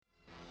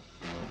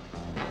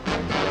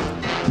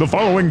The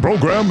following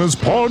program is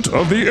part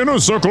of the Inner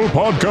Circle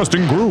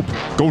Podcasting Group.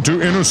 Go to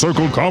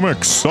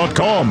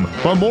InnerCircleComics.com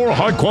for more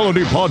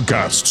high-quality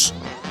podcasts.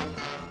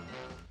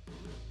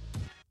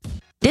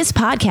 This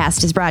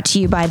podcast is brought to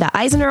you by the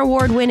Eisner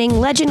Award-winning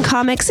Legend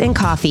Comics and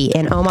Coffee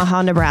in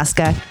Omaha,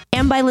 Nebraska,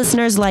 and by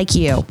listeners like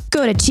you.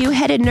 Go to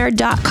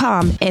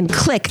twoheadednerd.com and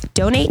click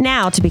Donate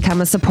Now to become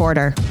a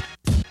supporter.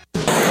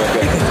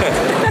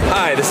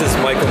 Hi, this is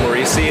Michael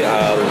Morisi,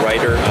 the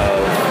writer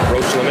of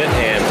Roach Limit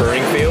and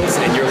Burning Fields,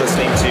 and you're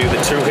listening to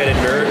The Two-Headed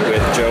Nerd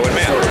with Joe and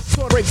Matt.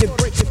 Break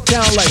it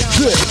down like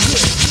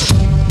this.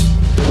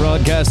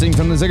 Broadcasting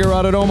from the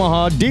Ziggurat at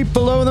Omaha, deep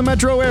below the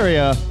metro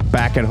area.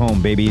 Back at home,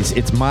 babies.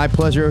 It's my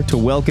pleasure to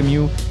welcome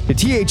you to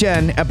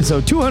THN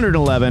episode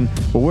 211,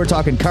 where we're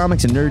talking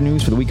comics and nerd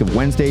news for the week of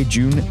Wednesday,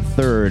 June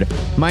 3rd.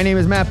 My name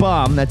is Matt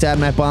Baum. That's at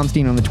Matt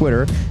Baumstein on the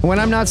Twitter. And when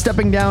I'm not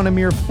stepping down a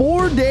mere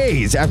 4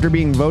 days after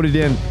being voted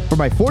in for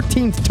my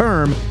 14th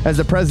term as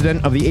the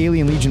president of the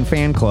Alien Legion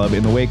fan club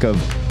in the wake of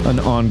an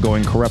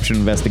ongoing corruption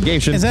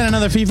investigation. Is that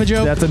another FIFA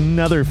joke? That's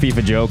another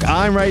FIFA joke.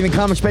 I'm writing the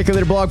comic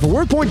speculator blog for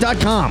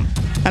WordPoint.com.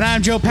 And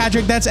I'm Joe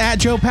Patrick. That's at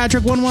Joe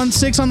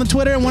Patrick116 on the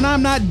Twitter. And when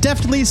I'm not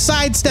deftly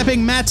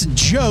sidestepping Matt's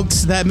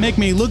jokes that make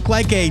me look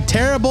like a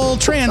terrible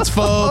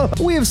transphobe.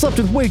 We have slept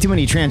with way too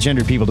many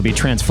transgender people to be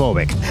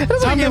transphobic.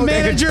 I'm the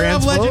manager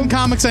of Legend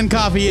Comics and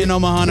Coffee in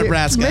Omaha,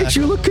 Nebraska. It makes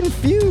you look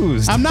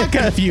confused. I'm not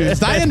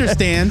confused. I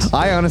understand.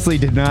 I honestly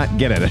did not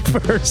get it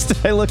at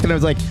first. I looked and I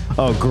was like,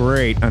 oh,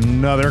 great,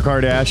 another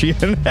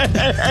Kardashian.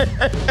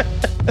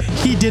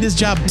 He did his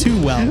job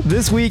too well.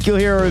 This week, you'll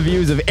hear our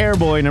reviews of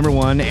Airboy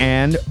 #1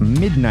 and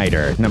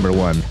Midnighter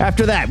 #1.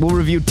 After that, we'll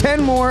review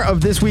 10 more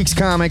of this week's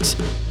comics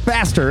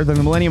faster than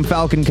the Millennium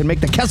Falcon can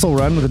make the Kessel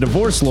Run with a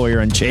divorce lawyer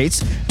and chase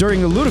during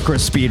the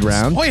ludicrous speed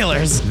round.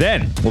 Spoilers!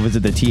 Then, we'll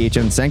visit the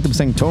THN Sanctum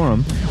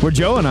Sanctorum, where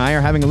Joe and I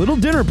are having a little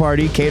dinner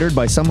party catered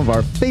by some of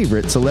our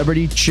favorite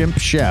celebrity chimp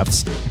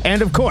chefs.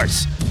 And, of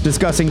course,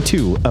 discussing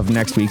 2 of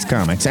next week's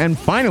comics. And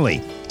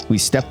finally, we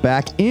step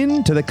back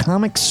into the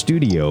comic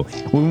studio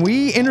when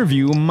we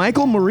interview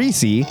Michael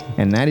Morisi,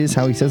 and that is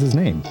how he says his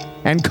name,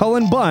 and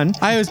Cullen Bunn.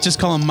 I always just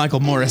call him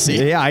Michael Morrissey.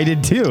 Yeah, I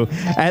did too,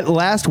 at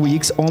last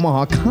week's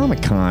Omaha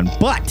Comic Con.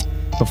 But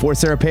before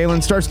Sarah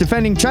Palin starts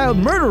defending child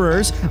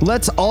murderers,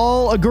 let's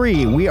all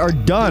agree we are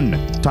done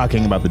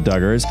talking about the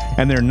Duggars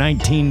and their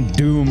 19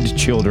 doomed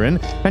children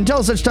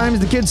until such time as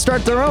the kids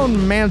start their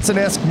own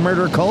Manson-esque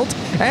murder cult.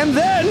 And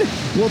then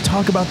we'll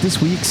talk about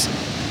this week's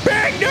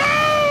Big News!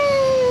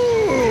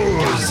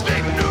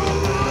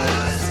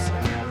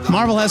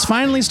 Marvel has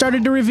finally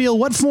started to reveal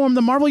what form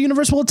the Marvel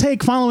Universe will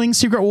take following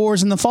Secret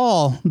Wars in the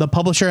fall. The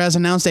publisher has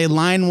announced a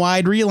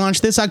line-wide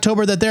relaunch this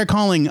October that they're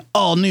calling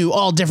All New,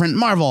 All Different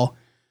Marvel.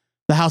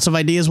 The House of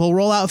Ideas will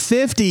roll out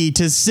 50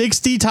 to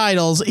 60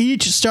 titles,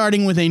 each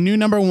starting with a new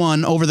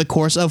 #1 over the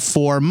course of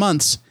 4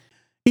 months.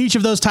 Each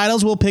of those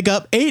titles will pick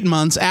up 8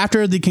 months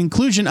after the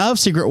conclusion of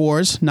Secret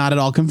Wars, not at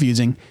all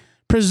confusing,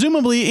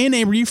 presumably in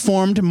a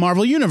reformed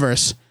Marvel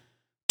Universe.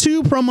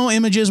 2 promo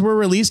images were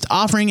released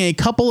offering a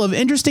couple of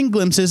interesting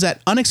glimpses at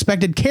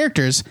unexpected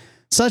characters,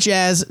 such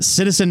as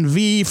Citizen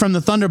V from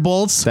the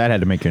Thunderbolts. That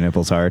had to make your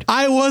nipples hard.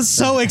 I was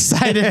so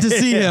excited to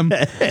see him.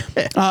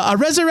 A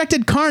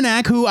resurrected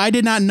Karnak, who I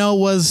did not know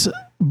was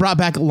brought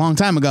back a long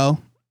time ago.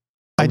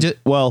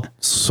 Well,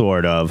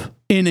 sort of.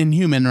 In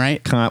Inhuman,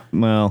 right?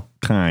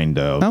 Kind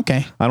of.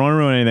 Okay. I don't want to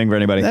ruin anything for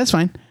anybody. That's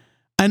fine.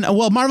 And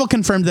Marvel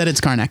confirmed that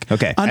it's Karnak.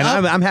 Okay. And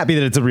I'm happy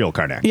that it's a real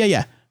Karnak.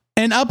 Yeah.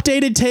 An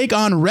updated take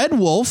on Red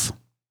Wolf,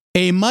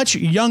 a much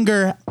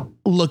younger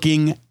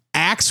looking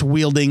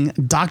axe-wielding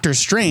Doctor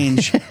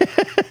Strange.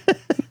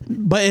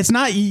 But it's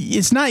not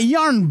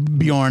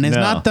Yarnbjorn. It's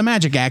not the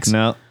magic axe.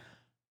 No.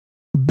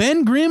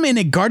 Ben Grimm in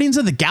a Guardians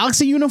of the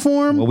Galaxy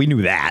uniform. Well, we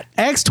knew that.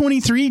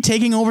 X-23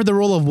 taking over the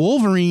role of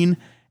Wolverine,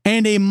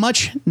 and a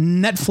much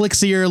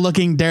Netflixier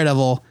looking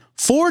Daredevil.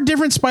 4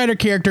 different Spider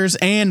characters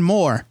and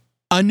more.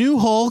 A new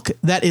Hulk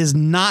that is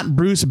not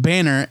Bruce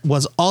Banner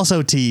was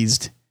also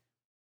teased.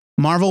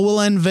 Marvel will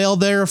unveil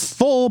their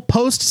full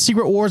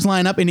post-Secret Wars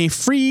lineup in a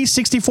free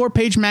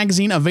 64-page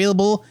magazine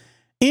available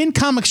in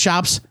comic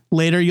shops.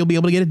 Later, you'll be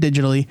able to get it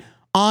digitally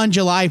on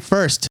July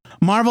 1st.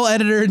 Marvel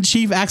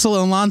editor-in-chief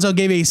Axel Alonso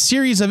gave a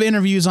series of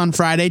interviews on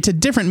Friday to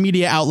different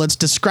media outlets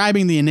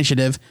describing the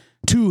initiative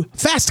to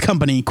Fast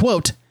Company.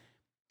 Quote,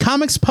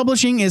 "Comics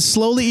publishing is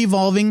slowly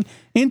evolving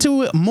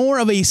into more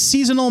of a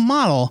seasonal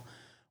model.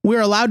 We're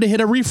allowed to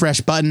hit a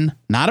refresh button,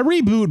 not a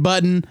reboot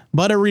button,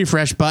 but a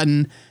refresh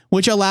button,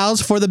 which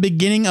allows for the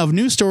beginning of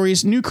new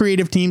stories, new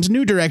creative teams,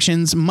 new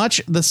directions,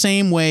 much the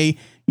same way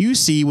you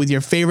see with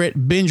your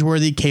favorite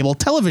binge-worthy cable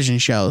television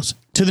shows."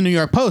 To the New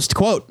York Post,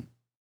 quote,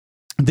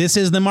 "This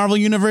is the Marvel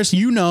Universe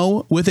you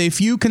know, with a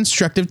few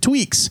constructive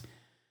tweaks.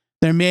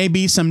 There may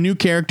be some new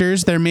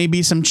characters, there may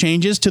be some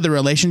changes to the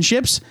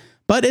relationships,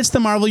 but it's the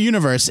Marvel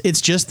Universe.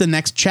 It's just the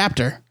next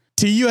chapter."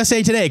 To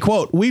USA Today,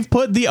 quote, "We've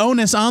put the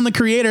onus on the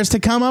creators to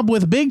come up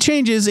with big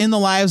changes in the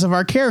lives of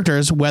our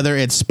characters, whether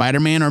it's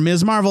Spider-Man or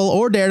Ms. Marvel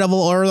or Daredevil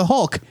or the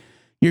Hulk.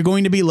 You're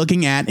going to be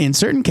looking at, in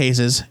certain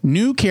cases,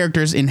 new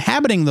characters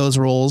inhabiting those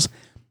roles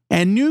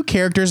and new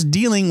characters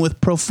dealing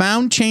with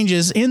profound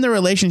changes in their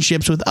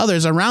relationships with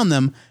others around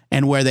them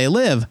and where they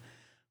live.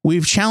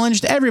 We've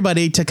challenged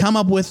everybody to come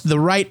up with the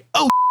right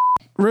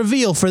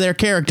reveal for their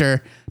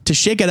character to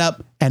shake it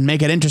up and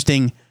make it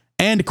interesting.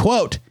 End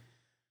quote.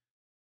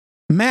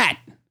 Matt,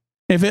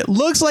 if it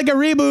looks like a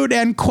reboot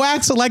and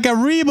quacks like a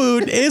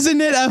reboot,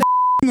 isn't it a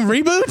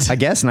reboot? I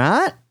guess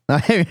not.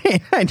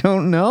 I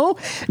don't know.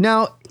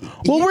 Now,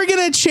 well, we're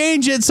going to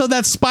change it so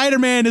that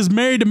Spider-Man is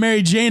married to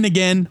Mary Jane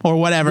again or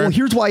whatever. Well,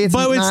 here's why it's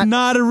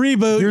not a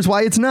reboot. Here's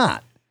why it's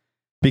not.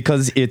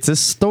 Because it's a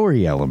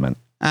story element.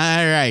 All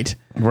right.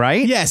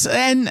 Right? Yes.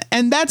 And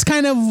that's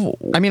kind of...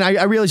 I mean,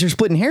 I realize you're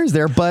splitting hairs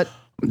there, but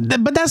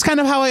that's kind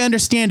of how I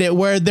understand it,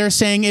 where they're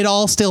saying it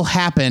all still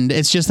happened.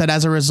 It's just that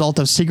as a result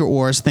of Secret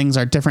Wars, things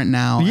are different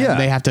now. Yeah. And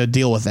they have to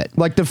deal with it.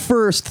 Like the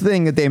first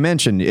thing that they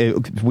mentioned,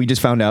 we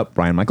just found out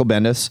Brian Michael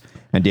Bendis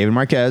and David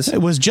Marquez.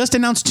 It was just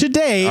announced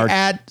today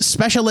at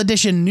Special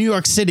Edition New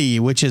York City,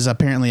 which is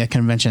apparently a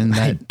convention.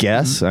 I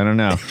guess. I don't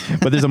know.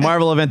 But there's a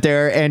Marvel event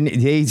there, and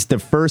the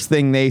first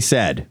thing they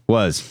said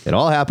was, it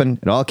all happened.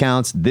 It all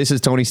counts. This is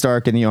Tony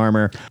Stark in the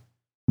armor.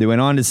 They went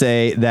on to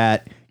say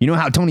that, you know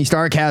how Tony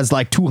Stark has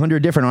like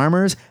 200 different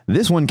armors?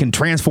 This one can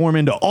transform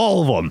into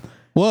all of them.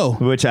 Whoa.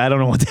 Which I don't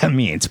know what that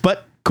means,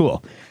 but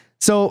cool.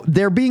 So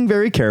they're being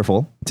very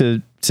careful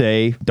to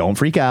say, don't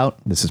freak out.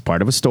 This is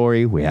part of a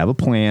story. We have a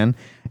plan.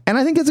 And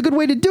I think that's a good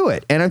way to do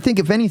it. And I think,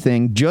 if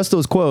anything, just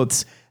those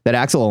quotes that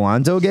Axel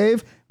Alonso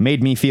gave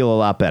made me feel a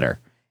lot better.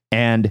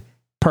 And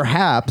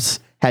perhaps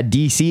had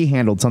DC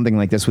handled something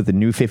like this with the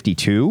New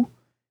 52,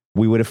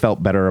 we would have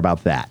felt better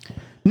about that.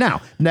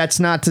 Now, that's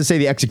not to say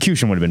the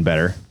execution would have been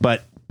better,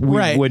 but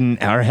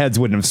our heads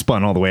wouldn't have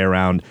spun all the way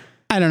around.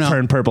 I don't know.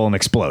 Turned purple and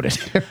exploded.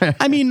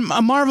 I mean,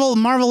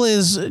 Marvel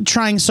is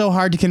trying so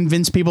hard to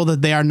convince people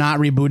that they are not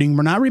rebooting.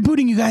 We're not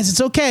rebooting, you guys. It's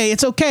okay.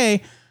 It's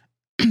okay.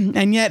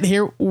 And yet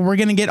here we're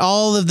going to get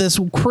all of this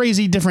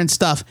crazy different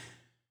stuff.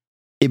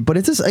 But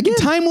it's just, again,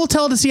 time will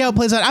tell to see how it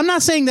plays out. I'm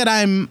not saying that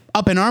I'm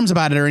up in arms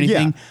about it or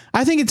anything. Yeah.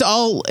 I think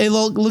it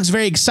looks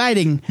very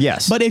exciting.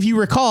 Yes. But if you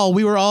recall,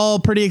 we were all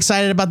pretty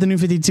excited about the New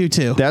 52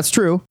 too. That's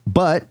true.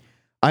 But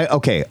I'd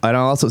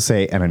also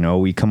say, and I know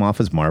we come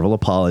off as Marvel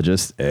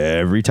apologists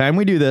every time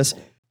we do this,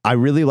 I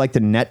really like the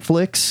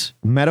Netflix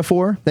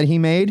metaphor that he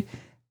made.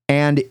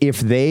 And if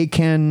they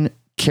can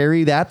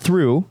carry that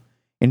through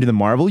into the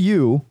Marvel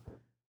U,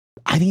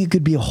 I think it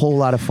could be a whole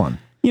lot of fun.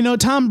 You know,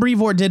 Tom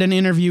Brevoort did an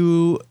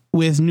interview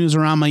with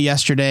Newsarama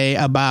yesterday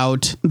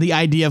about the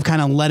idea of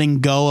kind of letting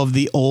go of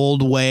the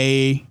old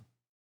way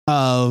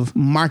of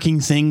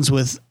marking things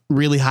with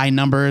really high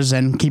numbers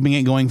and keeping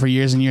it going for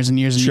years and years and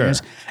years and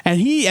years.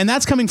 And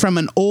that's coming from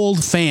an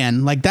old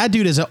fan. Like, that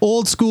dude is an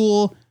old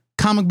school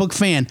comic book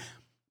fan,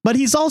 but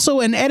he's also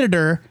an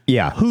editor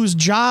whose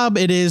job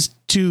it is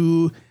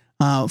to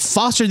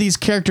foster these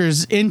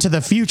characters into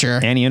the future.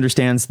 And he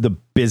understands the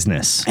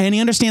business. And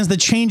he understands the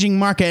changing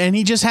market. And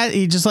he just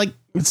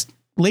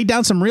laid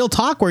down some real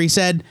talk where he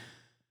said,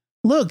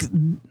 look,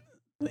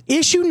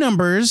 issue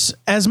numbers,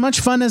 as much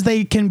fun as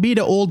they can be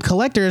to old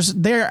collectors,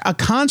 they're a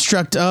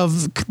construct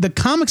of the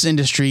comics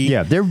industry.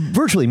 Yeah, they're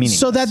virtually meaningless.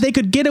 So that they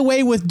could get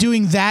away with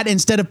doing that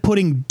instead of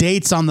putting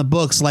dates on the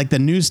books like the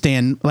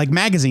newsstand, like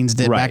magazines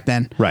did back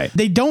then. Right.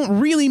 They don't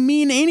really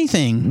mean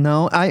anything.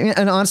 No,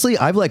 and honestly,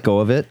 I've let go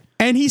of it.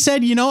 And he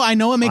said, I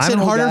know it makes it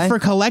harder for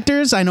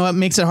collectors. I know it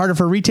makes it harder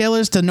for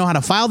retailers to know how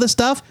to file this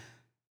stuff.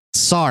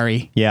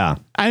 Sorry. Yeah.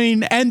 I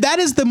mean, and that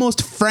is the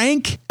most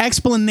frank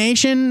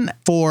explanation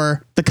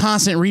for the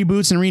constant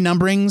reboots and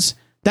renumberings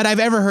that I've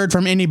ever heard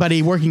from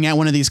anybody working at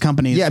one of these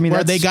companies. Yeah, I mean,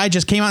 where the guy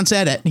just came out and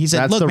said it. He said,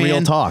 that's look, the man,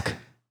 real talk.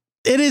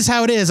 It is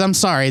how it is. I'm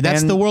sorry.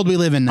 That's the world we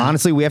live in now.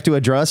 Honestly, we have to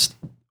address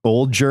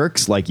old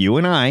jerks like you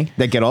and I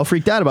that get all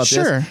freaked out about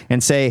this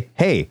and say,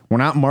 hey, we're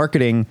not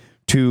marketing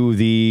to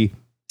the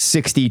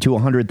 60 to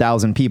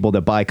 100,000 people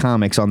that buy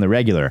comics on the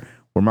regular.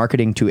 We're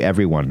marketing to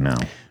everyone now.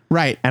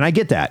 Right. And I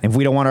get that. If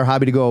we don't want our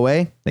hobby to go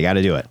away, they got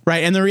to do it.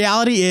 Right. And the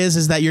reality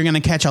is that you're going to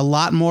catch a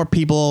lot more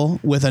people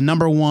with a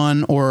number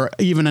 1 or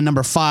even a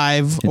number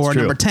 5 or a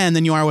number 10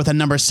 than you are with a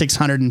number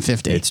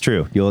 650. It's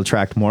true. You'll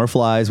attract more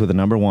flies with a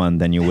number 1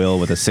 than you will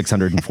with a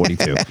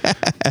 642.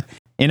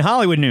 In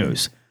Hollywood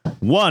news,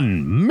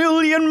 1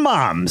 million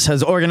moms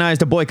has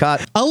organized a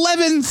boycott.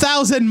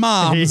 11,000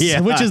 moms,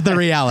 which is the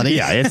reality.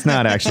 Yeah, it's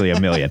not actually a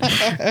million.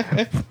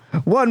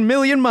 1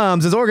 million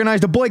moms has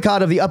organized a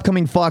boycott of the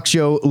upcoming Fox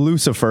show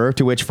Lucifer,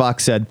 to which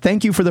Fox said,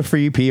 thank you for the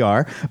free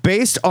PR,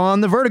 based on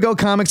the Vertigo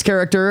Comics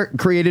character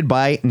created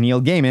by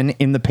Neil Gaiman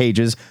in the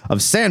pages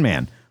of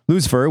Sandman.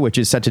 Lucifer, which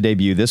is set to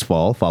debut this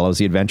fall, follows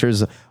the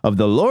adventures of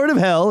the Lord of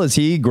Hell as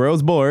he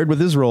grows bored with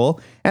his role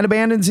and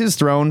abandons his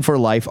throne for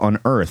life on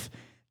Earth.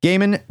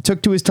 Gaiman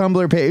took to his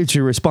Tumblr page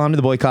to respond to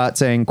the boycott,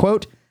 saying,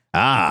 quote,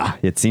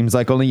 it seems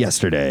like only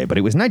yesterday, but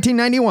it was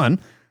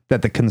 1991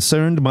 that the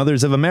Concerned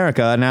Mothers of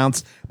America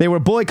announced they were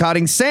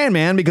boycotting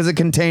Sandman because it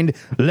contained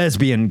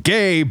lesbian,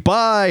 gay,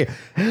 bi,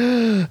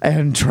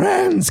 and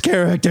trans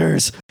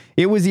characters.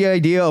 It was the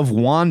idea of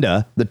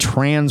Wanda, the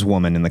trans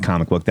woman in the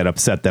comic book, that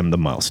upset them the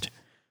most.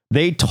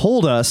 They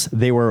told us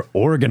they were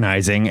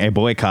organizing a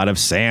boycott of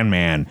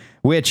Sandman,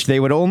 which they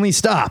would only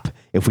stop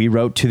if we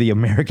wrote to the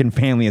American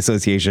Family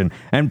Association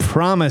and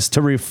promised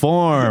to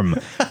reform.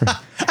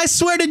 I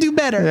swear to do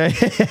better.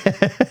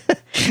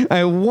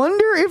 I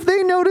wonder if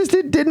they noticed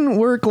it didn't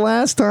work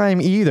last time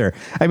either.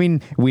 I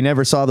mean, we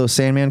never saw those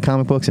Sandman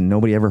comic books and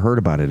nobody ever heard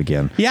about it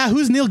again. Yeah,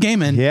 who's Neil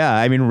Gaiman? Yeah,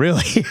 I mean,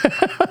 really.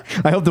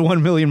 I hope the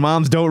 1 million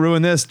moms don't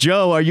ruin this.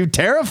 Joe, are you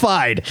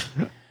terrified?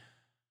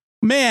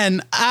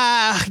 Man,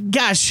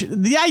 gosh,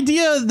 the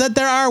idea that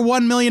there are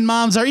 1 million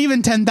moms or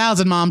even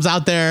 10,000 moms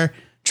out there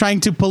trying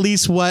to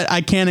police what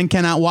I can and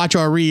cannot watch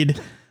or read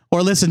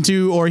or listen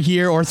to or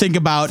hear or think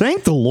about.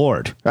 Thank the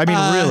Lord. I mean,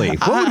 really,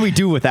 what would we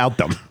do without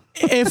them?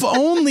 If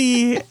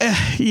only,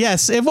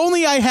 yes, if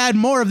only I had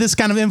more of this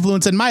kind of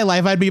influence in my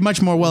life, I'd be a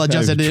much more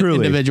well-adjusted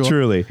individual.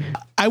 Truly.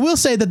 I will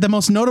say that the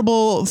most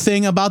notable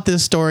thing about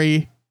this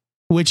story,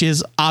 which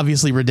is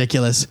obviously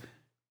ridiculous,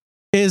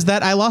 is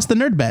that I lost the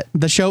nerd bet.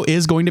 The show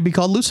is going to be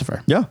called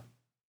Lucifer. Yeah.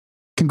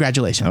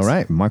 Congratulations. All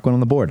right. Mark one on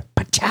the board.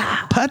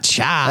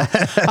 Pacha.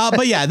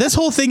 But yeah, this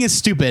whole thing is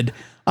stupid.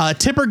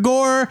 Tipper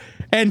Gore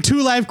and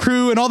Two Live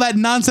Crew and all that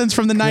nonsense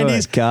from the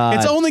 90s. God.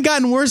 It's only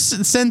gotten worse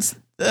since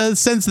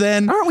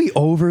then. Aren't we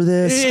over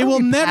this? It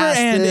will never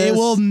end. It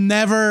will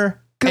never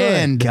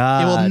end.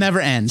 God. It will never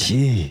end.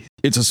 Jeez.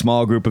 It's a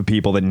small group of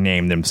people that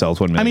name themselves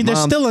 1 million. I mean, there's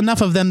still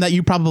enough of them that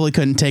you probably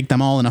couldn't take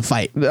them all in a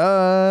fight.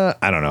 I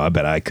don't know. I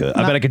bet I could.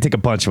 I bet I could take a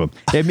bunch of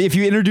them. If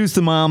you introduce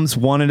the moms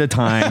one at a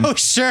time. Oh,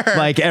 sure.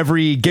 Like give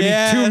me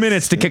 2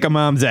 minutes to kick a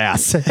mom's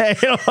ass.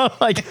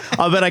 Like,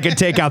 I'll bet I could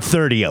take out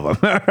 30 of them.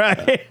 All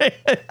right.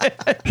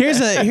 Here's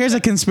a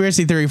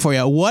conspiracy theory for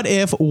you. What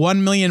if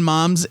 1 million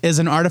moms is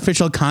an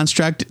artificial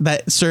construct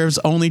that serves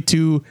only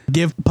to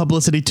give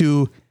publicity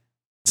to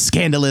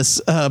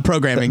scandalous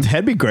programming?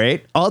 That'd be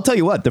great. I'll tell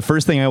you what, the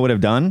first thing I would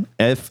have done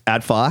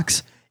at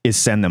Fox is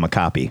send them a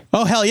copy.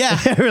 Oh, hell yeah.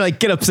 We're like,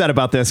 get upset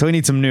about this. We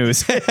need some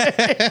news.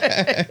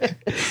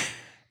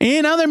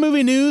 In other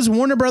movie news,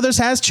 Warner Brothers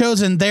has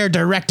chosen their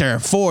director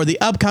for the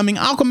upcoming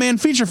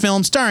Aquaman feature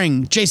film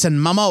starring Jason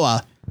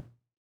Momoa.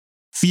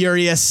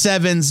 Furious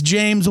 7's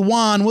James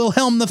Wan will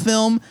helm the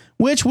film,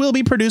 which will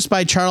be produced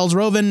by Charles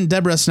Roven,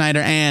 Deborah Snyder,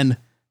 and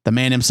the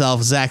man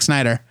himself, Zack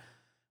Snyder.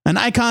 An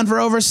icon for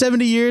over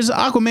 70 years,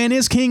 Aquaman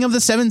is king of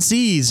the seven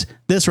seas.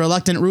 This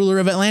reluctant ruler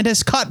of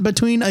Atlantis, caught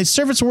between a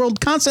surface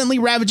world constantly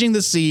ravaging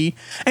the sea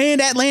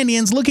and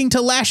Atlanteans looking to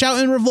lash out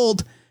in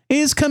revolt,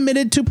 is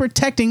committed to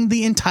protecting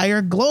the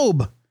entire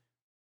globe.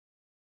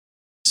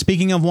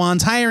 Speaking of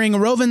Wan's hiring,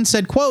 Roven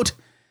said, quote,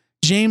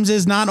 James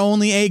is not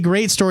only a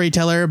great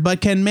storyteller,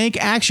 but can make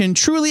action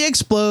truly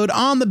explode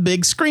on the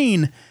big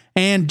screen.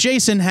 And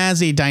Jason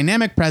has a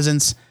dynamic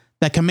presence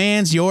that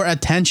commands your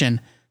attention.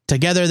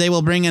 Together, they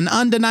will bring an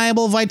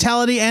undeniable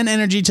vitality and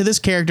energy to this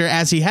character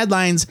as he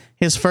headlines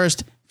his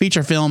first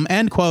feature film.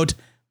 End quote.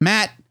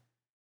 Matt,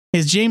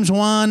 is James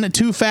Wan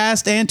too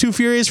fast and too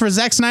furious for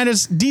Zack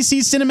Snyder's DC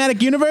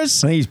cinematic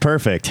universe? He's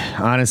perfect,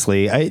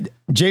 honestly.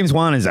 James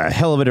Wan is a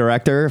hell of a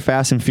director.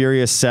 Fast and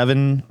Furious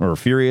 7 or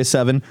Furious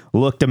 7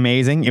 looked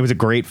amazing. It was a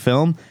great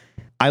film.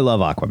 I love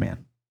Aquaman.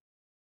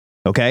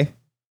 Okay?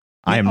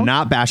 I am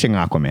not bashing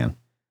Aquaman.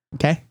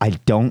 Okay. I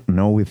don't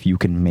know if you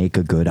can make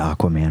a good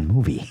Aquaman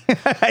movie.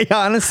 I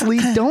honestly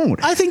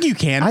don't. I think you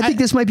can. I think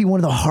this might be one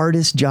of the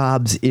hardest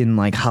jobs in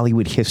like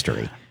Hollywood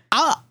history.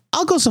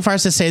 I'll go so far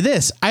as to say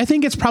this. I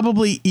think it's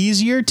probably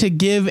easier to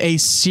give a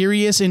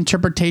serious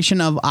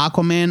interpretation of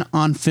Aquaman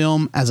on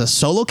film as a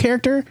solo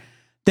character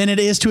than it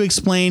is to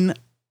explain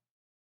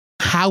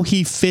how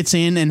he fits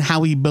in and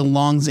how he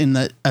belongs in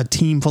a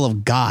team full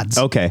of gods.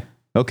 Okay.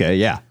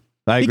 Yeah.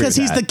 Because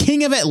he's the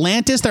king of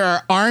Atlantis. There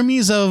are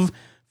armies of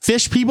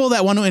fish people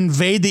that want to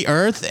invade the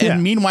earth.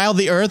 And meanwhile,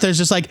 the earth is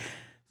just like,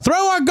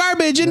 throw our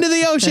garbage into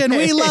the ocean.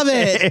 We love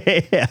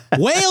it. Yeah.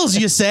 Whales,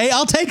 you say?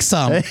 I'll take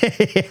some.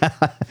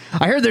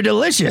 I heard they're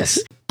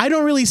delicious. I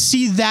don't really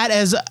see that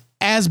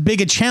as big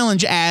a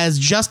challenge as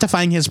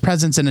justifying his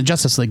presence in a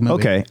Justice League movie.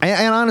 Okay.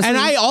 And honestly, and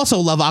I also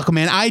love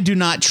Aquaman. I do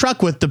not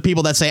truck with the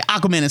people that say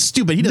Aquaman is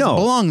stupid. He doesn't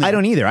belong there. I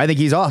don't either. I think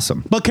he's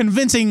awesome. But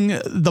convincing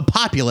the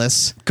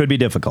populace could be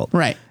difficult.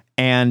 Right.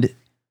 And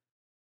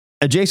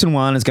Jason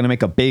Wan is going to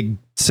make a big,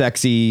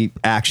 sexy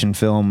action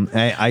film.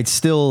 I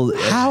still...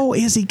 How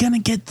is he going to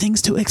get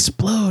things to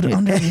explode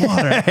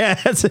underwater?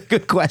 That's a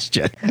good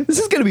question. This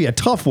is going to be a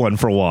tough one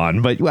for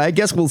Wan, but I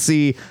guess we'll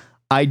see.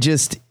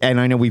 And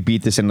I know we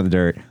beat this into the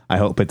dirt. I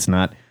hope it's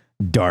not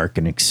dark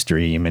and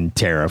extreme and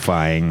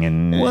terrifying.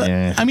 And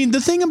I mean,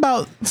 the thing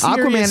about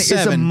Aquaman is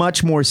a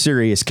much more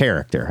serious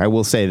character. I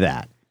will say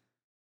that.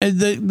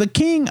 The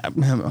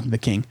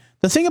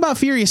thing about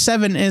Furious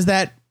 7 is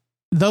that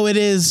though it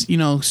is,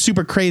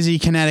 super crazy,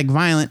 kinetic,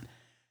 violent,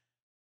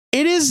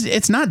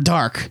 it's not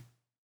dark,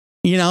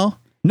 No,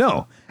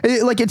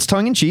 it's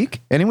tongue in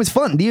cheek and it was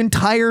fun. The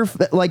entire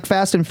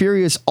Fast and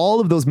Furious, all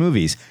of those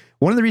movies.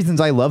 One of the reasons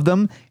I love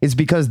them is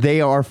because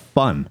they are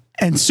fun.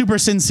 and super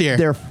sincere.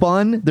 They're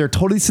fun. They're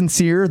totally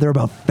sincere. They're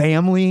about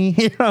family.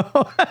 You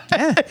know,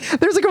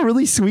 there's like a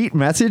really sweet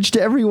message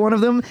to every one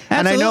of them. Absolutely.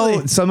 And I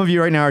know some of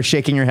you right now are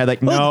shaking your head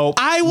like, no.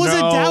 I was a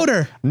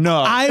doubter. No,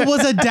 I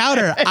was a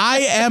doubter. I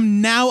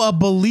am now a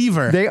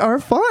believer. They are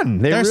fun.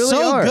 They're really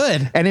so are.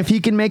 good. And if he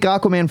can make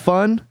Aquaman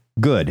fun,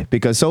 good.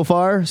 Because so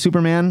far,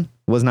 Superman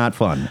was not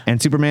fun,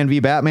 and Superman v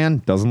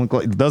Batman doesn't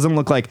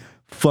look like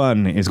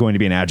fun is going to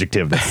be an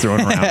adjective that's thrown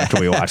around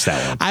after we watch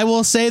that one. I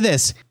will say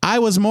this. I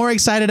was more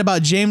excited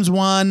about James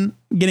Wan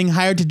getting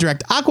hired to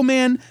direct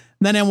Aquaman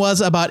than I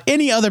was about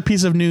any other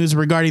piece of news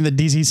regarding the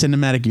DC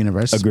Cinematic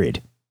Universe.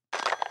 Agreed.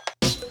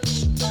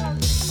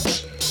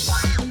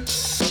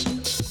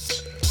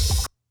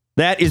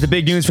 That is the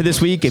big news for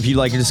this week. If you'd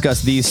like to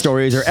discuss these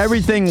stories or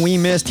everything we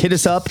missed, hit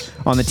us up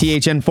on the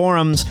THN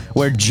forums,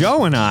 where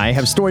Joe and I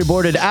have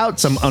storyboarded out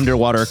some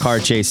underwater car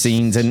chase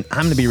scenes, and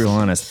I'm going to be real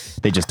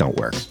honest, they just don't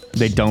work.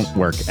 They don't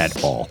work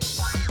at all.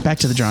 Back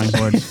to the drawing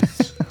board.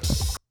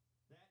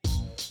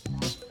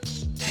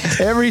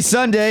 Every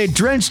Sunday,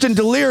 Drenched and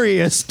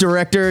Delirious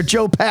director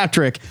Joe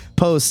Patrick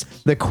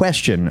posts the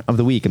question of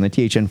the week in the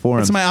THN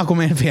forums. It's my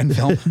Aquaman fan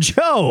film.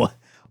 Joe,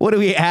 what are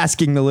we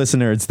asking the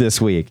listeners this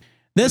week?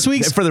 This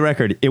week's... For the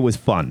record, it was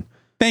fun.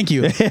 Thank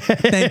you.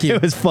 Thank you.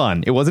 It was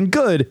fun. It wasn't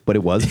good, but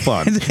it was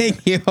fun.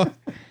 Thank you.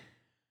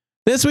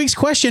 This week's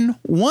question,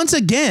 once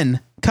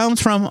again,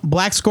 comes from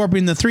Black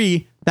Scorpion the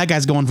 3. That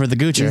guy's going for the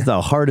Goocher. He's the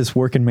hardest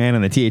working man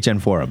in the THN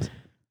forums.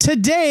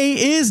 Today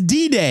is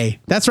D-Day.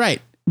 That's right.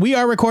 We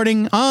are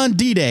recording on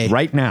D-Day.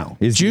 Right now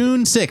is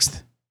June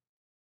 6th.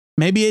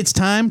 Maybe it's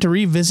time to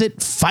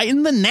revisit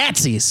fighting the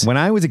Nazis. When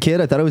I was a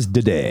kid, I thought it was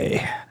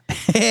D-Day.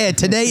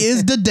 Today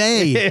is the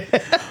day.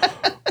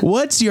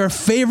 What's your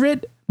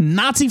favorite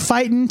Nazi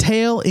fighting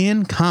tale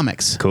in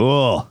comics?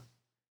 Cool.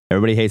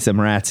 Everybody hates them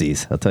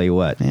Ratsies. I'll tell you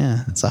what.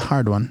 Yeah, it's a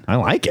hard one. I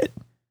like it.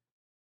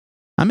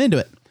 I'm into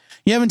it.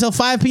 You have until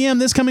 5 p.m.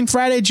 this coming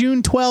Friday,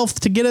 June 12th,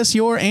 to get us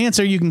your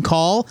answer. You can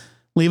call,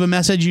 leave a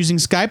message using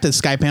Skype. The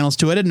Skype panel's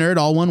two-headed nerd,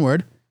 all one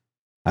word.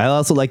 I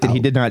also like that he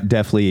did not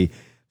deftly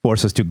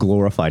force us to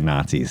glorify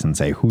Nazis and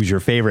say, who's your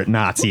favorite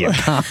Nazi in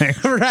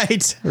comics?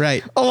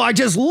 Right. Oh, I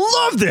just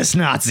love this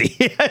Nazi.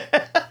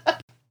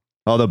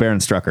 Although Baron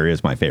Strucker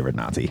is my favorite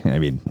Nazi. I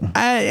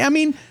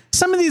mean,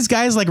 some of these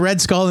guys like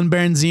Red Skull and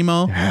Baron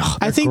Zemo,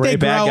 I think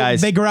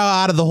they grow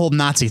out of the whole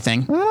Nazi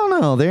thing. I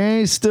don't know.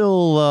 They're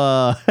still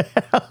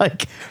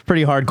like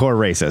pretty hardcore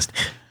racist.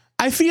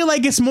 I feel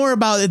like it's more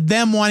about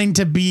them wanting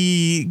to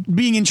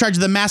being in charge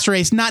of the master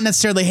race, not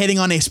necessarily hitting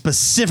on a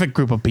specific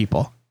group of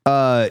people.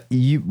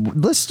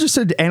 Let's just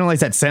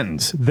analyze that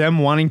sentence. Them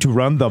wanting to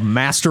run the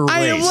master race.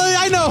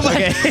 I know.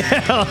 Okay.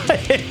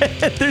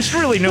 There's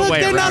really no way around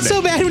it. They're not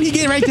so bad when you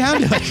get right down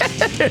to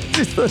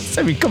it.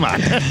 I mean, come on.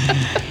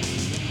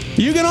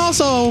 You can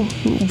also,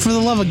 for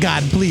the love of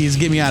God, please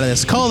get me out of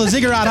this. Call the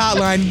Ziggurat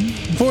hotline,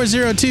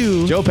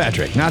 402 Joe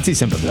Patrick, Nazi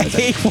sympathizer.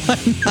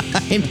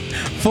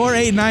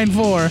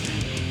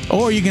 819-4894.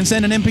 Or you can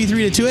send an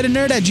MP3 to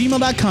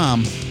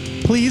twoheadednerd@gmail.com.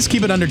 Please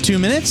keep it under 2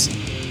 minutes.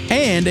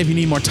 And if you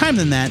need more time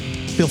than that,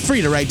 feel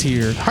free to write to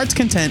your heart's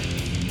content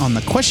on the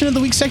Question of the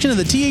Week section of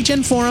the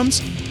THN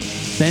forums.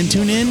 Then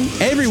tune in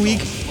every week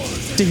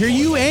to hear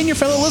you and your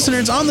fellow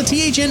listeners on the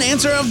THN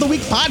Answer of the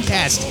Week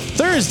podcast.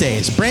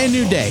 Thursdays, brand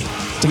new day,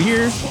 to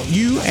hear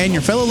you and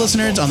your fellow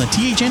listeners on the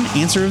THN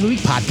Answer of the Week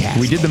podcast.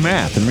 We did the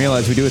math and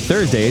realized we do it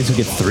Thursdays. We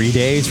get 3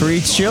 days for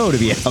each show to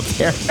be out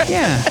there.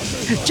 Yeah.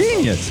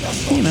 Genius.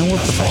 You know, we're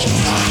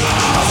professionals.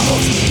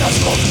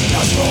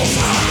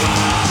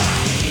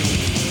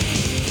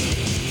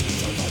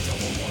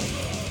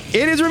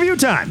 It is review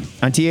time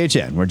on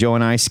THN, where Joe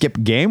and I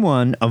skip game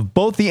one of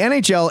both the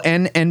NHL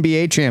and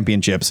NBA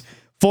championships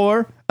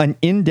for an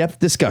in-depth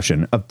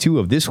discussion of two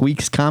of this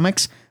week's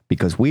comics,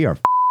 because we are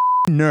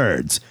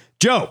nerds.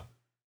 Joe,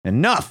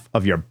 enough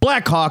of your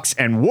Blackhawks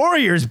and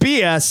Warriors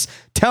BS.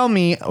 Tell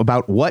me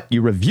about what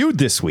you reviewed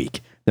this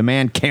week. The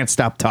man can't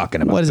stop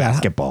talking about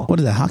basketball. What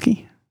is that,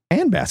 hockey?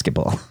 And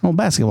basketball. Oh,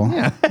 basketball.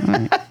 Yeah. All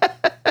right.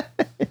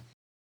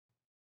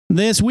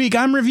 This week,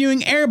 I'm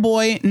reviewing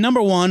Airboy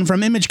 #1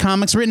 from Image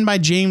Comics, written by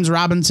James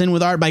Robinson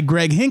with art by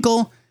Greg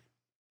Hinkle.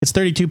 It's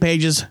 32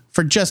 pages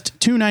for just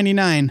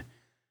 $2.99.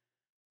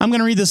 I'm going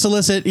to read the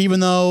solicit,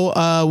 even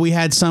though we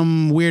had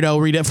some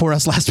weirdo read it for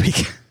us last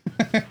week.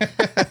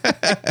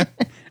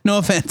 No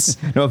offense.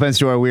 No offense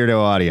to our weirdo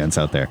audience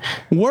out there.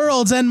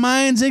 Worlds and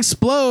minds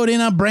explode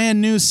in a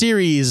brand new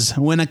series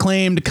when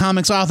acclaimed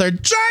comics author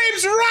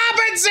James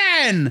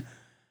Robinson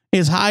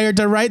is hired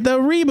to write the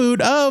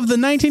reboot of the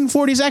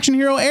 1940s action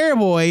hero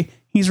Airboy.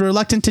 He's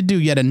reluctant to do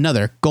yet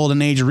another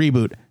Golden Age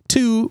reboot.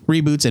 2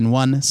 reboots in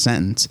one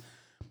sentence.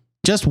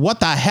 Just what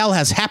the hell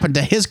has happened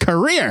to his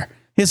career,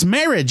 his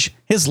marriage,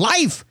 his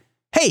life?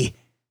 Hey,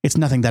 it's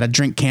nothing that a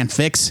drink can't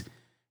fix.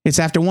 It's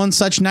after one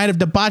such night of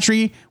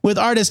debauchery with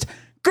artist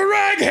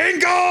Greg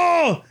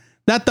Hinkle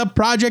that the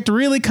project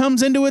really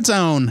comes into its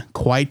own,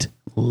 quite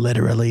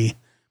literally.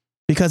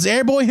 Because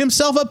Airboy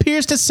himself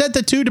appears to set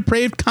the two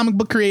depraved comic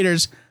book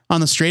creators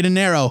on the straight and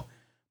narrow.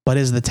 But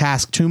is the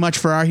task too much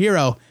for our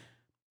hero?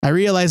 I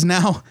realize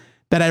now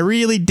that I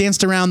really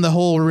danced around the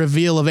whole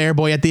reveal of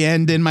Airboy at the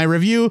end in my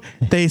review.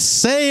 They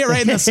say it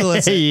right in the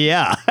solicit.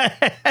 Yeah.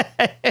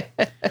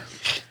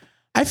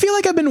 I feel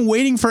like I've been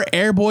waiting for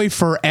Airboy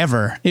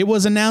forever. It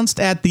was announced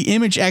at the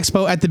Image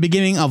Expo at the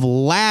beginning of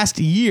last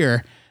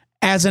year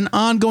as an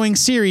ongoing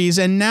series,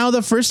 and now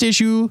the first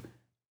issue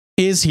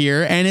is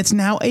here, and it's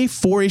now a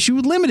 4-issue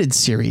limited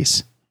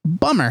series.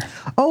 Bummer.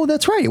 Oh,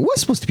 that's right. It was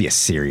supposed to be a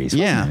series.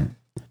 Yeah.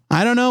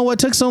 I don't know what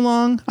took so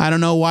long. I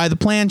don't know why the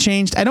plan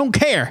changed. I don't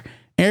care.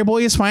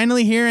 Airboy is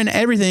finally here and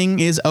everything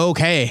is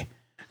okay.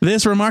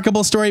 This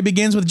remarkable story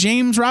begins with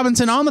James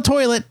Robinson on the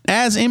toilet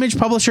as Image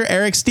publisher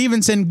Eric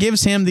Stevenson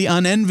gives him the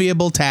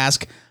unenviable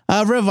task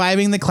of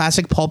reviving the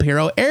classic pulp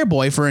hero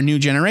Airboy for a new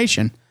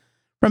generation.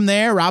 From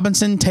there,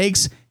 Robinson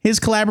takes his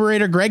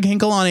collaborator Greg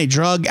Hinkle on a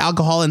drug,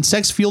 alcohol, and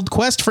sex-fueled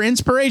quest for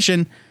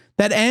inspiration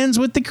that ends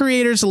with the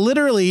creators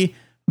literally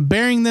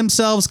bearing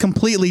themselves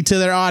completely to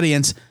their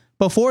audience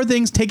before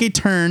things take a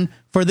turn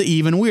for the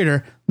even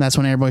weirder. That's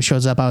when Airboy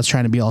shows up. I was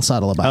trying to be all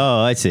subtle about it.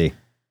 Oh, I see.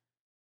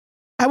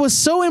 I was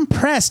so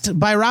impressed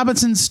by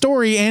Robinson's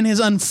story and his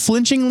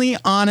unflinchingly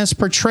honest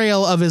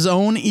portrayal of his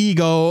own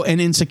ego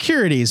and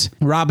insecurities.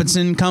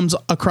 Robinson comes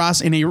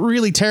across in a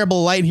really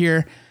terrible light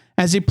here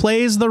as he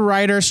plays the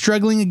writer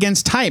struggling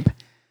against type.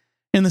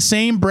 In the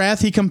same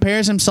breath, he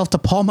compares himself to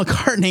Paul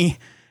McCartney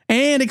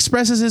and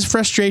expresses his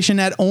frustration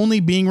at only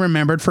being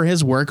remembered for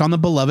his work on the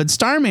beloved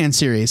Starman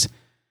series.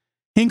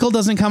 Hinkle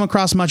doesn't come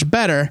across much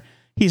better.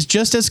 He's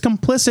just as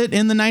complicit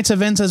in the night's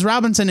events as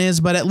Robinson is,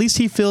 but at least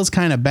he feels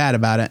kind of bad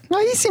about it. Well,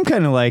 he seemed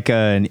kind of like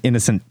an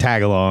innocent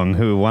tag-along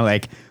who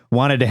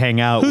wanted to hang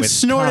out. Who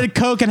snorted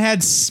coke and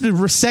had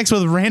sex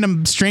with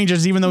random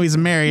strangers, even though he's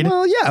married.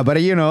 Well, yeah, but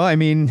I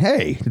mean,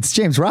 hey, it's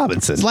James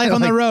Robinson. It's life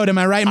on the road. Am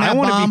I right, Matt I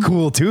want to Baum? be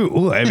cool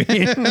too. I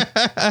mean,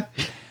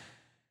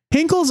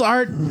 Hinkle's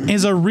art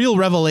is a real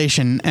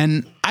revelation,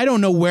 and I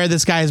don't know where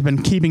this guy has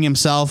been keeping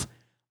himself.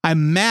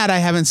 I'm mad I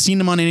haven't seen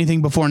him on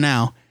anything before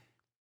now.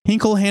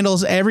 Hinkle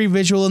handles every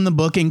visual in the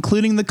book,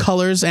 including the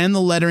colors and the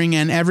lettering,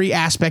 and every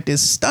aspect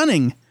is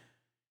stunning.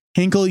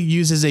 Hinkle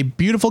uses a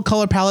beautiful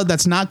color palette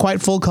that's not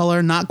quite full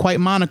color, not quite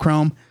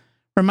monochrome.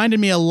 Reminded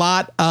me a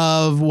lot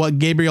of what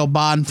Gabriel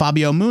Ba and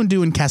Fabio Moon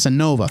do in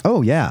Casanova.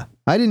 oh yeah,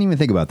 I didn't even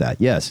think about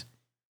that. Yes.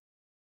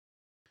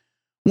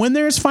 When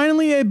there's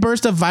finally a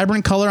burst of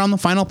vibrant color on the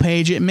final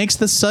page, it makes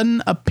the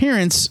sudden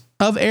appearance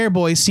of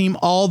Airboy seem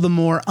all the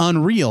more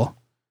unreal.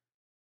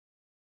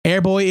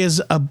 Airboy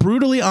is a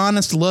brutally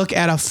honest look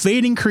at a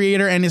fading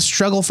creator and his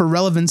struggle for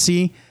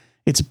relevancy.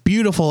 It's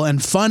beautiful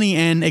and funny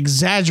and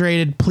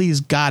exaggerated. Please,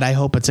 God, I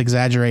hope it's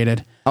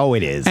exaggerated. Oh,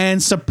 it is.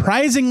 And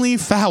surprisingly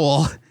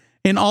foul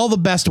in all the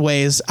best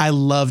ways. I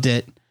loved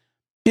it.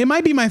 It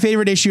might be my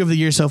favorite issue of the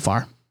year so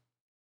far.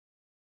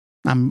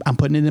 I'm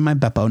putting it in my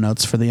Beppo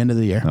notes for the end of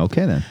the year.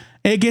 Okay, then.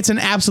 It gets an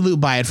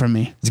absolute buy it from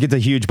me. It gets a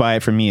huge buy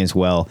it from me as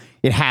well.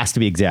 It has to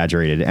be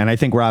exaggerated. And I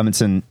think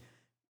Robinson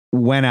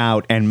went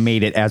out and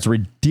made it as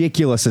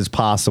ridiculous as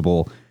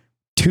possible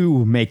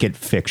to make it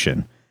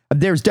fiction.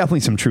 There's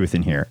definitely some truth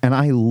in here. And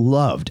I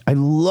loved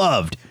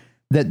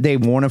that they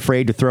weren't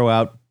afraid to throw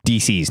out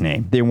DC's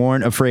name. They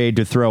weren't afraid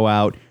to throw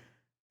out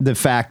the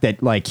fact that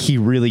he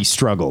really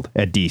struggled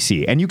at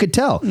DC. And you could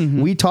tell.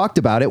 We talked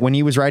about it when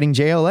he was writing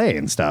JLA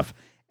and stuff.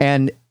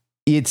 And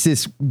it's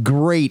this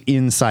great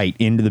insight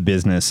into the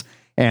business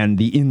and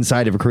the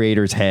inside of a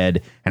creator's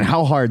head and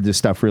how hard this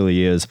stuff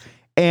really is.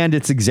 And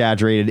it's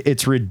exaggerated.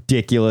 It's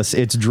ridiculous.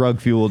 It's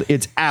drug fueled.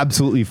 It's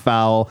absolutely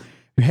foul.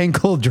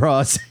 Hinkle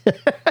draws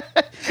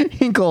a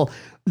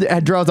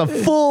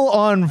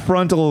full-on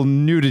frontal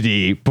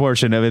nudity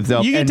portion of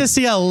himself. You get to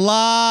see a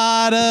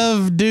lot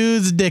of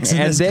dudes' dicks in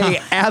this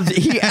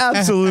he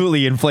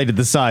absolutely inflated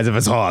the size of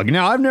his hog.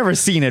 Now, I've never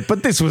seen it,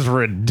 but this was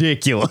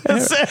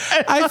ridiculous.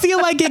 I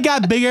feel like it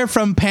got bigger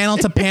from panel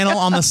to panel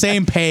on the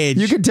same page.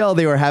 You could tell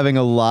they were having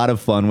a lot of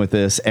fun with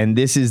this, and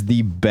this is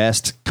the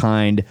best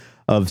kind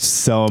of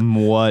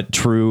somewhat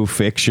true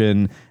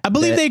fiction. I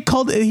believe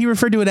he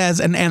referred to it as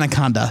an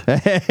anaconda.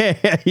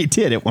 He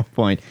did at one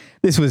point.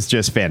 This was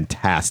just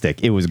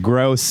fantastic. It was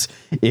gross.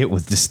 It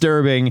was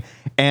disturbing.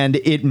 And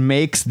it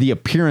makes the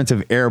appearance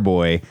of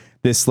Airboy,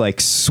 this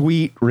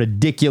sweet,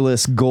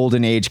 ridiculous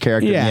golden age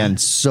character at the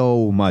end,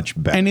 so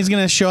much better. And he's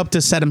going to show up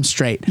to set him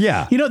straight.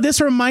 Yeah.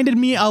 This reminded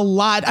me a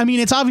lot. I mean,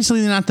 it's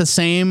obviously not the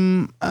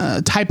same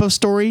type of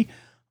story,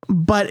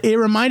 but it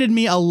reminded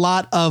me a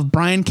lot of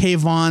Brian K.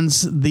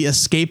 Vaughan's The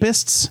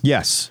Escapists.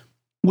 Yes.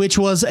 Which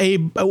was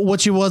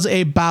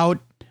about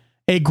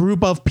a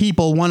group of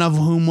people, one of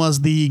whom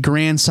was the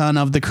grandson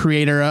of the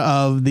creator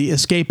of The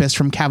Escapist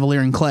from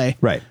Cavalier and Clay.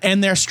 Right.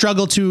 And their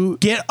struggle to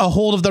get a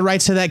hold of the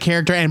rights to that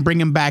character and bring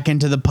him back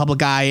into the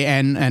public eye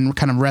and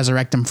kind of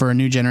resurrect him for a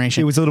new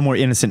generation. It was a little more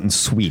innocent and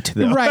sweet,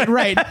 though.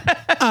 Right.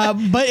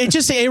 But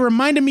it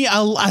reminded me,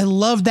 I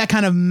love that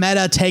kind of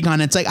meta take on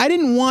it. It's I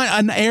didn't want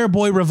an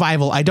Airboy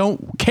revival. I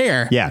don't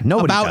care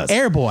about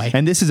Airboy.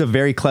 And this is a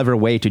very clever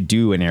way to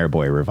do an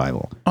Airboy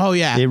revival. Oh,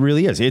 yeah. It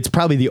really is. It's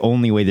probably the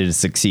only way that it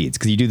succeeds,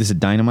 because you do this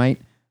at Dynamite,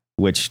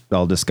 which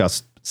I'll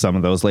discuss some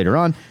of those later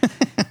on.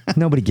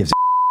 Nobody gives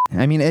a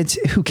I mean,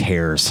 who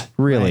cares,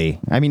 really?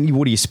 Right. I mean,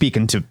 what are you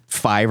speaking to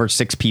 5 or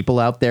 6 people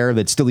out there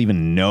that still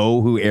even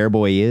know who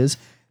Airboy is?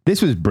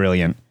 This was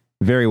brilliant.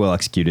 Very well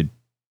executed.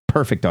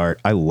 Perfect art.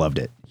 I loved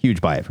it.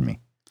 Huge buy it for me.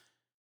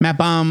 Matt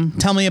Baum,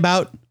 tell me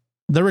about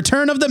The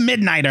Return of the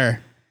Midnighter.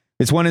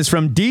 This one is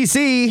from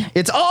DC.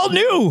 It's all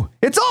new.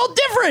 It's all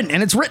different.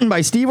 And it's written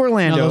by Steve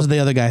Orlando. No, those are the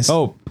other guys.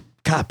 Oh,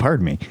 God,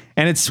 pardon me.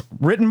 And it's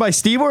written by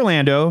Steve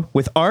Orlando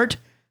with art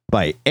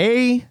by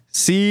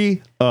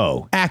ACO.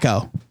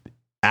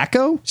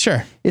 ACO?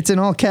 Sure. It's in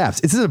all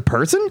caps. Is it a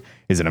person?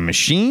 Is it a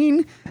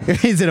machine?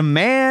 Is it a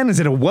man? Is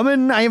it a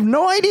woman? I have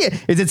no idea.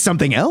 Is it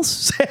something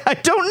else? I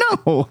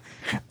don't know.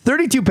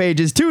 32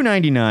 pages,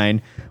 $2.99.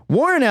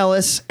 Warren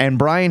Ellis and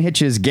Brian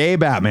Hitch's gay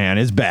Batman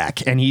is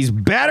back, and he's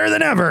better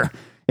than ever.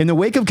 In the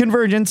wake of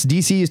Convergence,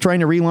 DC is trying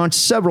to relaunch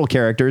several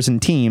characters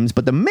and teams,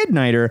 but the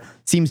Midnighter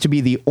seems to be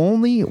the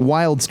only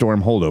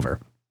Wildstorm holdover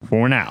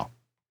for now.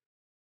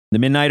 The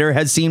Midnighter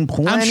has seen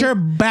plenty... I'm sure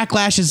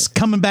Backlash is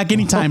coming back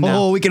anytime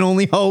now. Oh, we can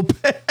only hope.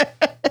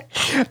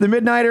 The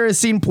Midnighter has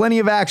seen plenty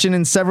of action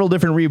in several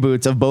different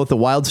reboots of both the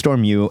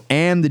Wildstorm U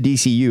and the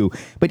DCU,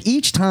 but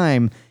each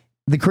time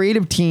the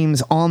creative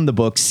teams on the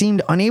book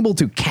seemed unable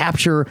to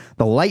capture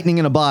the lightning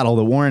in a bottle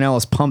that Warren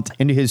Ellis pumped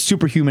into his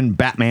superhuman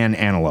Batman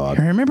analog.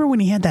 I remember when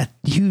he had that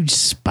huge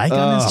spike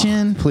on his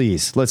chin?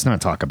 Please, let's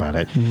not talk about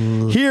it.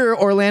 Here,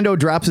 Orlando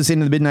drops us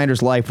into the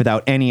Midnighter's life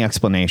without any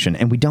explanation,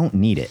 and we don't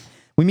need it.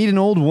 We meet an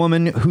old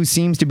woman who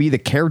seems to be the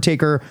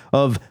caretaker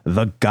of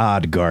the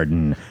God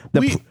Garden.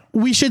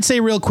 We should say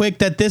real quick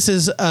that this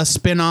is a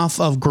spinoff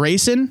of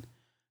Grayson.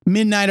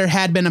 Midnighter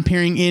had been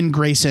appearing in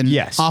Grayson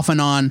off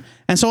and on.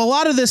 And so a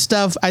lot of this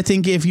stuff, I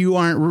think if you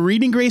aren't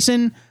reading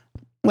Grayson,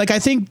 like I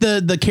think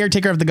the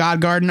caretaker of the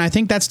God Garden, I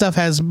think that stuff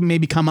has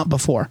maybe come up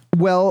before.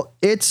 Well,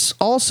 it's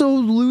also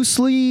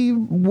loosely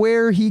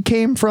where he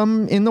came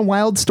from in the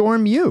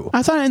Wildstorm U.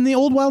 I thought in the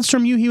old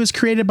Wildstorm U, he was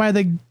created by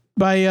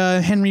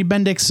Henry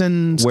Bendix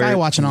and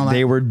Skywatch and all that.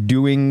 They were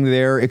doing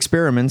their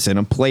experiments in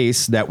a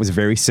place that was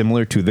very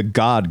similar to the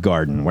God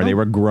Garden, where they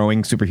were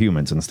growing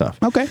superhumans and stuff.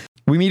 Okay.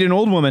 We meet an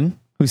old woman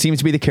who seems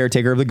to be the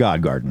caretaker of the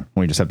God Garden.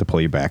 We just have to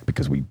pull you back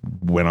because we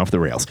went off the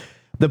rails.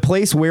 The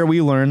place where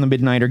we learn the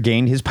Midnighter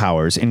gained his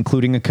powers,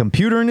 including a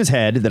computer in his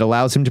head that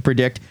allows him to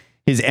predict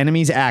his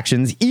enemies'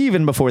 actions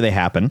even before they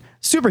happen,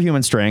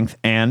 superhuman strength,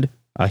 and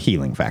a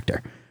healing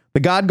factor. The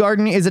God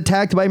Garden is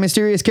attacked by a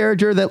mysterious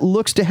character that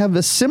looks to have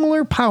a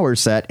similar power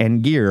set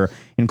and gear,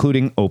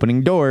 including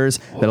opening doors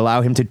that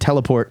allow him to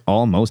teleport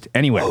almost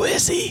anywhere. Who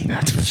is he?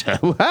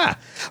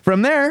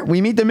 From there,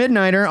 we meet the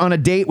Midnighter on a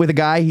date with a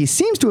guy he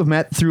seems to have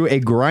met through a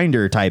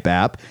Grindr type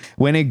app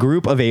when a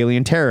group of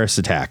alien terrorists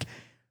attack.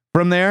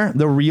 From there,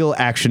 the real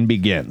action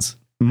begins.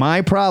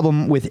 My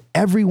problem with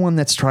everyone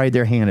that's tried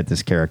their hand at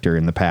this character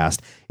in the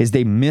past is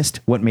they missed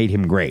what made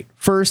him great.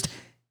 First,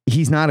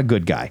 he's not a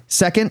good guy.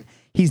 Second,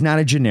 he's not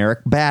a generic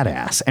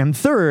badass. And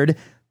third,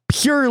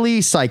 purely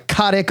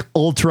psychotic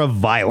ultra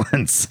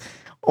violence.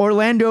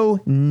 Orlando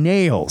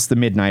nails the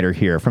Midnighter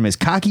here, from his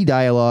cocky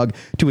dialogue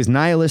to his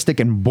nihilistic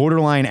and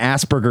borderline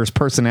Asperger's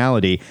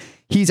personality.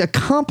 He's a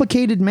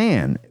complicated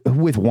man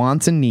with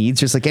wants and needs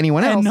just like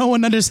anyone else. And no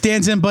one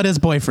understands him but his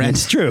boyfriend.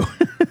 It's true.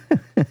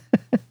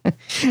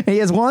 He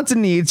has wants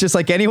and needs just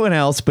like anyone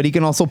else, but he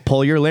can also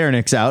pull your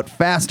larynx out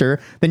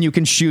faster than you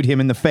can shoot him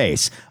in the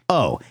face.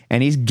 Oh,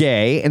 and he's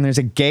gay, and there's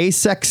a gay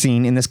sex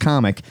scene in this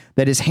comic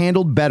that is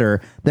handled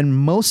better than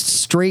most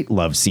straight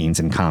love scenes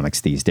in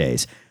comics these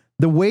days.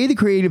 The way the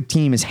creative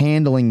team is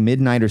handling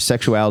Midnighter's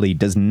sexuality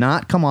does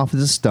not come off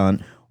as a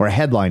stunt or a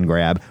headline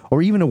grab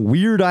or even a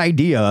weird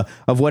idea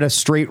of what a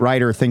straight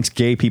writer thinks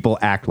gay people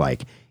act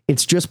like.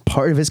 It's just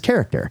part of his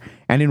character.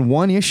 And in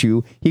one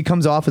issue, he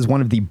comes off as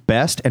one of the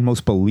best and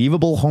most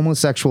believable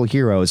homosexual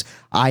heroes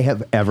I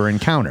have ever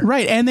encountered.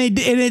 Right. And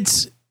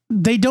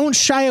they don't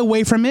shy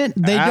away from it.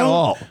 They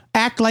don't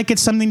act like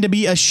it's something to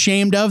be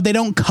ashamed of. They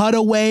don't cut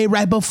away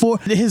right before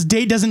his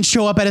date doesn't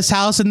show up at his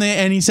house and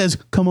he says,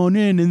 "Come on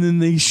in." And then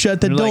they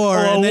shut the door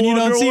and then you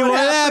don't see what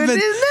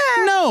happens.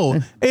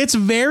 No, it's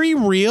very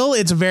real.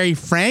 It's very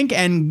frank.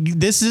 And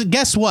this is,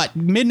 guess what?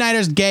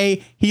 Midnighter's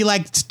gay. He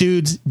likes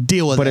dudes.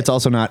 Deal with it. But it's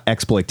also not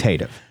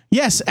exploitative.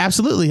 Yes,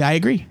 absolutely. I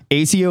agree.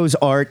 ACO's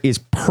art is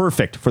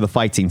perfect for the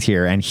fight scenes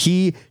here, and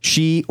he,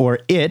 she, or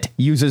it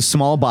uses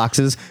small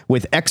boxes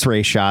with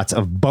x-ray shots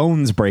of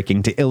bones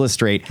breaking to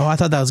illustrate I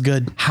thought that was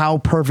good. How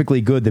perfectly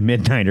good the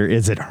Midnighter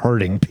is at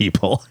hurting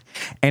people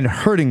and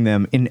hurting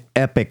them in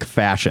epic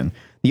fashion.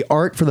 The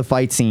art for the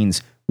fight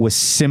scenes was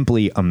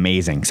simply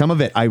amazing. Some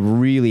of it I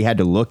really had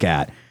to look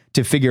at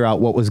to figure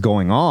out what was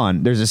going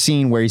on. There's a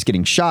scene where he's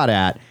getting shot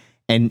at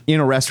and in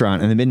a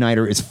restaurant, and the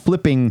Midnighter is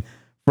flipping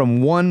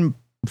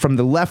from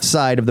the left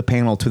side of the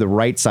panel to the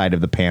right side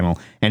of the panel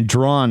and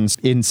drawn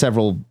in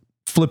several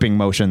flipping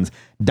motions,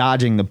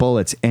 dodging the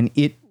bullets. And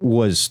it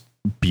was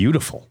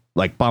beautiful,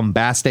 like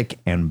bombastic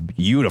and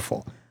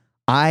beautiful.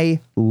 I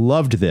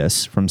loved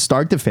this from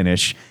start to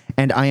finish,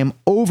 and I am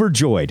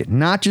overjoyed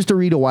not just to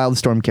read a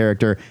Wildstorm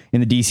character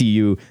in the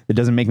DCU that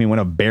doesn't make me want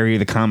to bury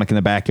the comic in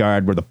the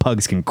backyard where the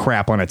pugs can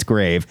crap on its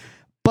grave,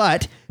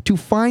 but to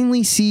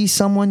finally see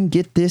someone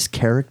get this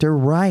character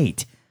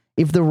right.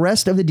 If the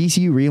rest of the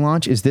DCU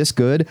relaunch is this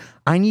good,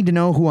 I need to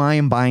know who I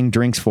am buying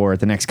drinks for at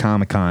the next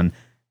Comic-Con.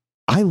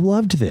 I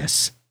loved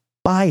this.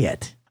 Buy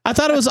it. I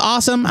thought it was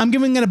awesome. I'm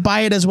giving it a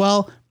buy it as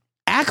well.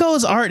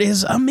 Akko's art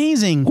is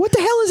amazing. What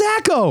the hell is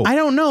Akko? I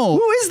don't know.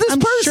 Who is this I'm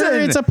person? Sure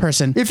it's a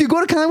person. If you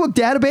go to Comic Book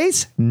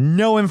Database,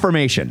 no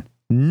information.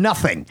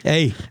 Nothing.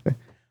 Hey,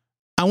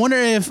 I wonder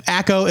if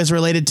Akko is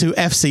related to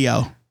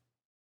FCO.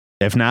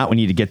 If not, we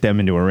need to get them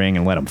into a ring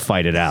and let them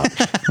fight it out.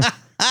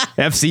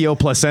 FCO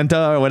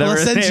Placenta or whatever.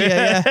 Placentia,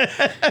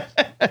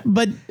 yeah.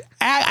 But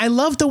I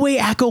love the way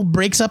Akko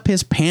breaks up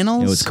his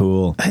panels. It was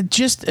cool.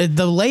 Just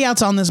the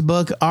layouts on this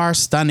book are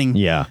stunning.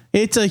 Yeah.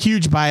 It's a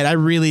huge buy it. I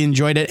really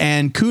enjoyed it.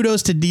 And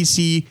kudos to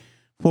DC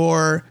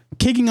for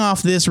kicking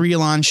off this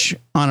relaunch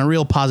on a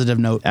real positive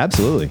note.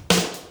 Absolutely.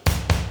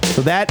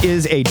 So that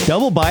is a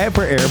double buy it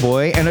for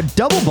Airboy and a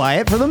double buy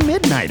it for the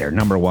Midnighter,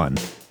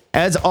 #1.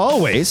 As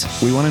always,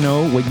 we want to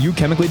know what you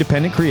chemically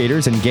dependent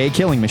creators and gay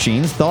killing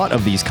machines thought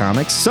of these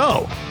comics.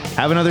 So,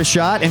 have another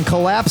shot and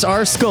collapse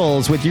our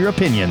skulls with your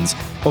opinions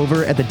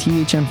over at the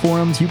THN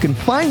forums. You can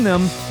find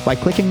them by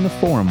clicking the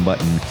forum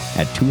button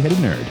at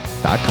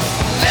twoheadednerd.com.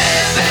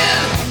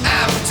 Living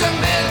after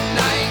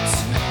midnight,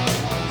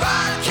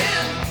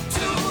 rocking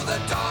to the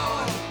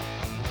dawn.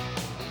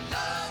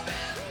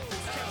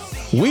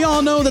 We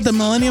all know that the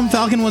Millennium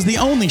Falcon was the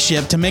only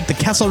ship to make the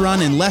Kessel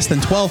Run in less than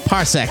 12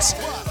 parsecs.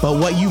 But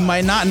what you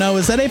might not know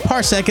is that a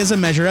parsec is a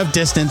measure of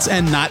distance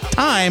and not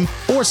time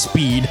or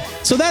speed.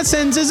 So that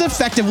sentence is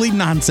effectively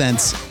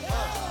nonsense.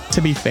 To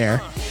be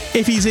fair,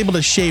 if he's able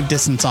to shave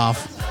distance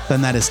off,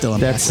 then that is still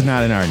impressive. That's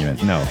not an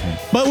argument, no.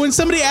 But when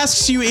somebody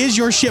asks you, is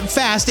your ship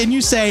fast? And you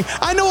say,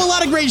 I know a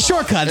lot of great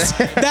shortcuts.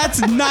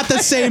 That's not the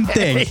same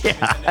thing.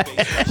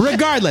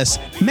 Regardless,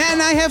 Matt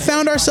and I have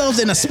found ourselves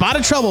in a spot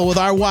of trouble with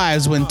our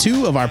wives when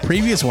 2 of our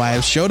previous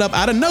wives showed up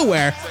out of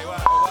nowhere,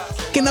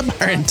 f***ing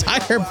up our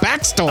entire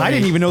backstory. I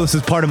didn't even know this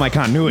was part of my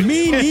continuity.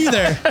 Me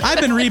neither. I've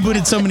been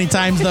rebooted so many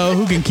times, though.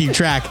 Who can keep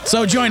track?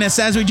 So join us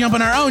as we jump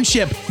on our own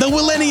ship, the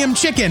Millennium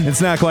Chicken.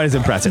 It's not quite as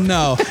impressive.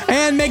 No.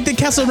 And make the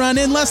Kessel Run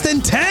in less than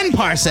 10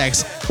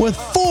 parsecs with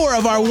 4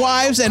 of our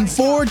wives and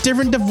 4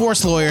 different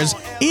divorce lawyers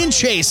in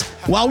chase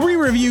while we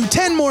review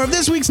 10 more of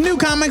this week's new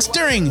comics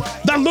during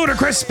the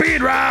Ludicrous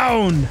Speed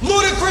Round.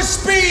 Ludicrous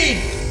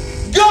speed,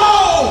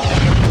 go!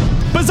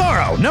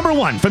 Bizarro,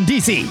 #1 from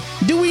DC.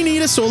 Do we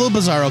need a solo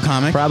Bizarro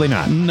comic? Probably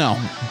not. No.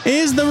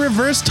 Is the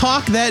reverse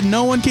talk that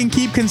no one can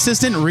keep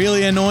consistent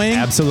really annoying?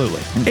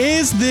 Absolutely.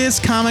 Is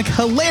this comic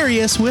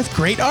hilarious with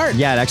great art?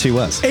 Yeah, it actually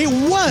was. It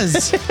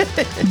was.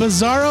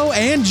 Bizarro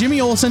and Jimmy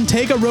Olsen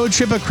take a road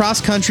trip across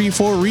country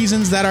for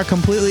reasons that are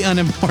completely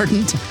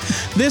unimportant.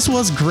 This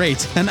was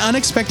great. An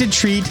unexpected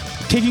treat,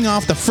 kicking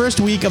off the first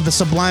week of the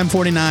Sublime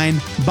 49.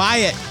 Buy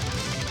it.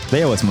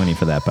 They owe us money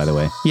for that, by the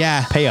way.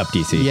 Yeah. Pay up,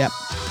 DC. Yep.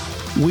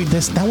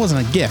 That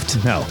wasn't a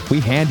gift. No,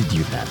 we handed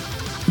you that.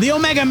 The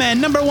Omega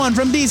Men, #1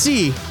 from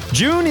DC.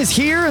 June is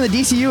here and the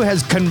DCU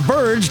has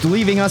converged,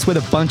 leaving us with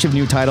a bunch of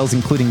new titles,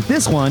 including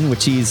this one,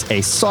 which is a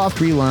soft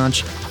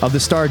relaunch of the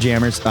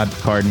Starjammers.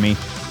 Pardon me,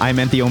 I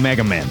meant the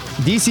Omega Men.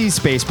 DC's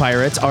Space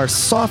Pirates are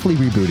softly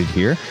rebooted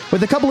here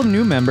with a couple of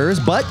new members,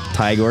 but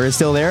Tigor is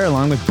still there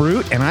along with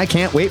Brute, and I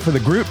can't wait for the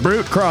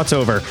Groot-Brute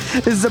crossover.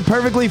 This is a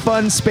perfectly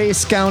fun space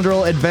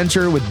scoundrel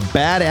adventure with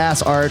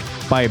badass art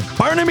by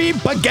Barnaby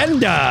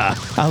Bagenda.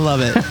 I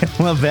love it.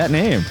 I love that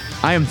name.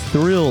 I am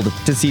thrilled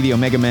to see the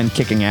Omega Men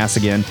kicking ass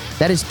again.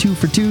 That is 2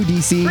 for 2,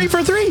 DC. 3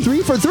 for 3.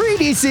 3 for 3,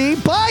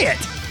 DC. Buy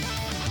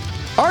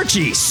it.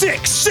 Archie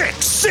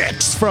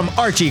 666 from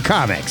Archie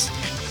Comics.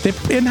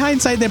 In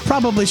hindsight, they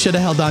probably should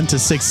have held on to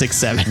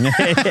 667.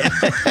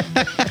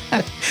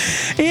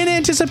 In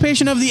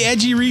anticipation of the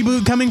edgy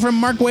reboot coming from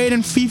Mark Waid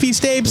and Fifi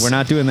Stapes, We're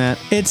not doing that.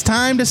 it's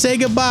time to say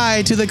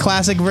goodbye to the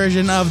classic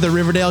version of the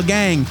Riverdale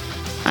gang.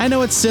 I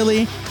know it's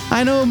silly.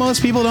 I know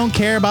most people don't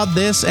care about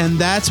this, and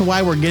that's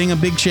why we're getting a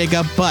big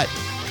shakeup, but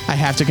I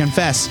have to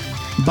confess,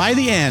 by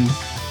the end,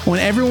 when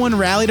everyone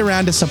rallied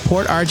around to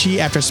support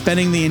Archie after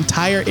spending the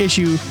entire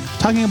issue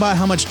talking about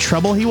how much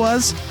trouble he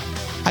was,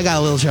 I got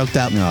a little choked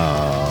up.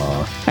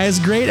 Oh, As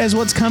great as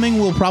what's coming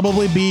will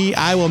probably be,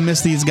 I will miss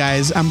these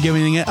guys. I'm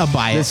giving it a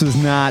buy. this was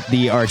not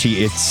the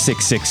Archie It's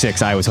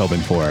 666 I was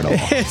hoping for at all.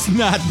 It's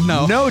not,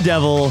 no. No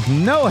devil,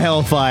 no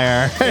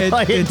hellfire.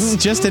 It's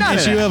just an none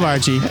issue that. of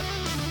Archie.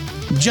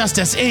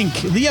 Justice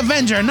Inc., The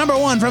Avenger,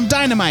 #1 from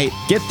Dynamite.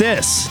 Get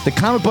this. The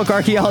comic book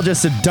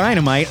archaeologists at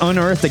Dynamite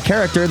unearthed a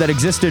character that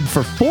existed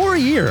for 4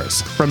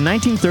 years, from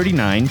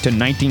 1939 to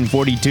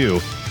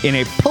 1942, in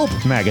a pulp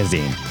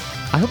magazine.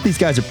 I hope these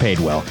guys are paid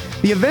well.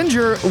 The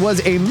Avenger was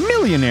a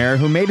millionaire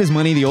who made his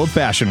money the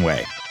old-fashioned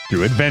way,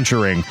 through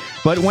adventuring.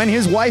 But when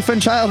his wife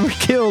and child were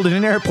killed in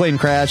an airplane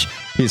crash,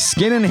 his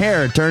skin and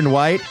hair turned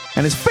white,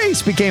 and his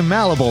face became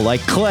malleable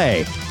like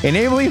clay,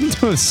 enabling him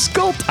to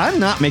sculpt... I'm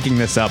not making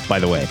this up, by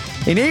the way.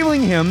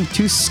 Enabling him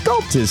to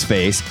sculpt his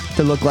face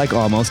to look like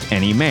almost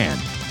any man.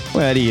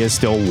 But he is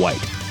still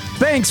white.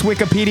 Thanks,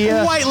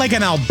 Wikipedia. White like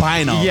an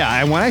albino.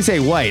 Yeah, and when I say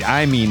white,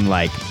 I mean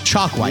like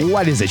Chalk white.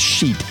 What is a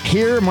sheet?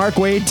 Here, Mark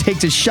Waid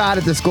takes a shot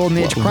at this Golden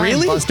Age crime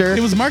Really? buster.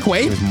 It was Mark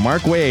Waid? It was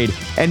Mark Waid,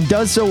 and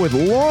does so with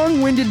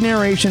long-winded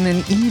narration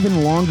and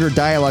even longer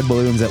dialogue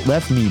balloons that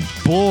left me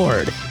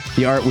bored.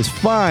 The art was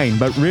fine,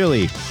 but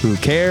really, who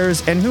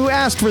cares? And who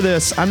asked for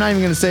this? I'm not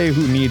even going to say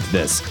who needs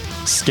this.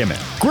 Skim it.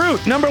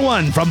 Groot, number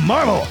 1 from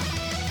Marvel.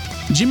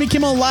 Jimmy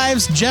Kimmel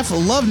Live's Jeff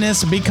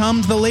Loveness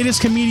becomes the latest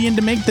comedian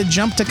to make the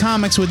jump to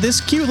comics with this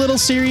cute little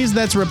series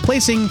that's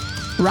replacing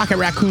Rocket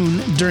Raccoon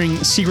during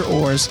Secret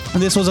Wars.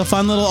 This was a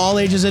fun little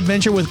all-ages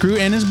adventure with Groot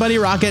and his buddy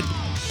Rocket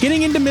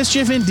getting into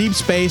mischief in deep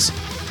space.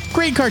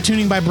 Great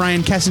cartooning by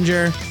Brian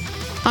Kessinger.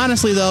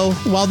 Honestly, though,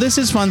 while this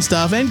is fun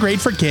stuff and great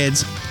for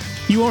kids,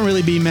 you won't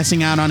really be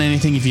missing out on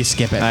anything if you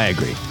skip it. I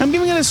agree. I'm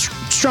giving it a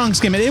strong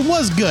skim. It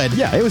was good.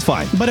 Yeah, it was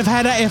fine. But if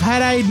had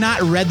I not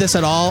read this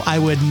at all, I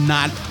would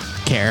not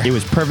care. It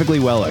was perfectly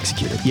well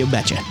executed. You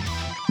betcha.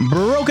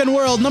 Broken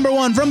World, number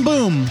 1 from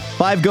Boom.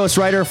 5 Ghost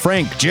writer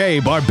Frank J.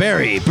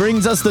 Barberi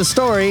brings us the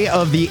story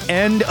of the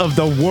end of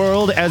the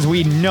world as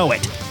we know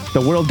it.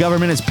 The world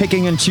government is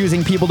picking and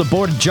choosing people to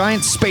board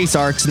giant space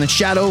arcs in the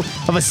shadow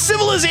of a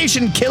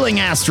civilization-killing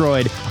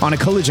asteroid on a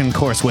collision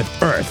course with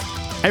Earth.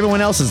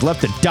 Everyone else is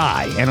left to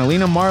die, and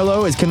Alina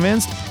Marlowe is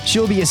convinced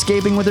she'll be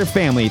escaping with her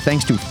family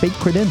thanks to fake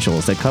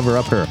credentials that cover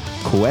up her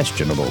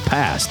questionable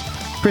past.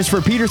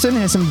 Christopher Peterson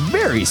has some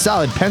very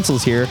solid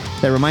pencils here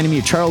that reminded me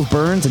of Charles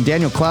Burns and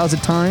Daniel Clowes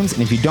at times,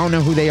 and if you don't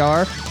know who they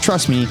are,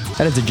 trust me,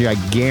 that is a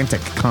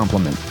gigantic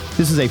compliment.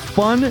 This is a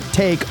fun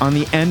take on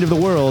the end of the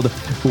world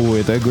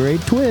with a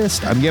great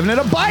twist. I'm giving it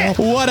a buy it.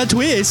 What a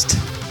twist.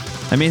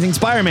 Amazing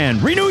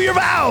Spider-Man, Renew Your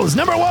Vows,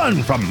 number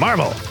 1 from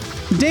Marvel.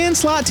 Dan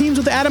Slott teams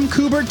with Adam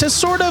Kubert to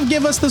sort of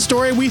give us the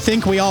story we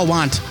think we all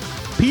want.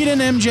 Pete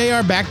and MJ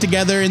are back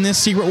together in this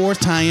Secret Wars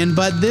tie-in,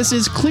 but this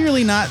is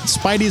clearly not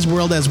Spidey's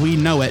world as we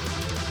know it.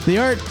 The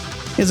art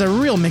is a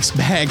real mixed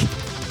bag.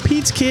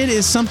 Pete's kid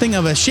is something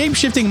of a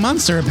shape-shifting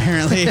monster,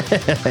 apparently.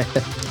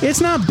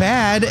 It's not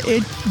bad,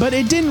 but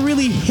it didn't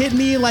really hit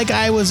me like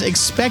I was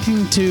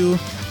expecting to,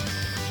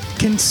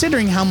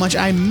 considering how much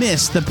I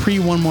missed the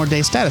pre-One More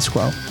Day status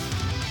quo.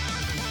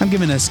 I'm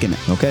giving it a skim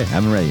it. Okay,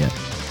 haven't read it yet.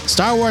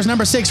 Star Wars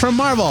number 6 from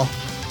Marvel.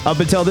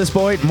 Up until this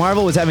point,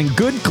 Marvel was having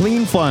good,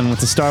 clean fun with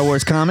the Star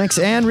Wars comics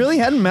and really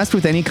hadn't messed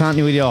with any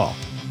continuity at all.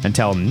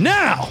 Until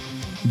now!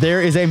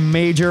 There is a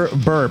major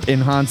burp in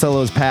Han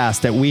Solo's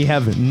past that we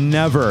have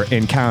never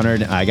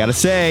encountered. I gotta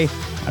say,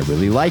 I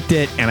really liked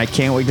it, and I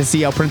can't wait to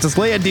see how Princess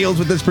Leia deals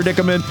with this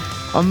predicament.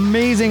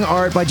 Amazing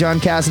art by John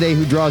Cassaday,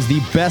 who draws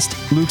the best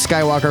Luke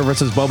Skywalker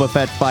versus Boba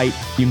Fett fight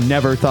you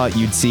never thought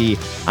you'd see.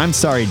 I'm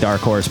sorry, Dark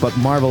Horse, but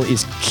Marvel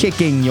is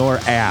kicking your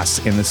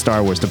ass in the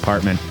Star Wars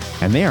department,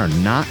 and they are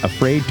not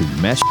afraid to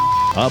mess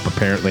up,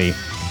 apparently.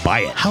 Buy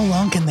it. How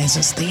long can they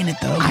sustain it,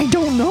 though? I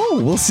don't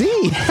know. We'll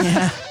see.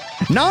 Yeah.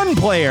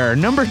 Non-player,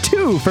 number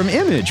 2 from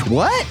Image.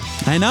 What?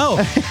 I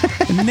know.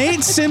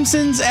 Nate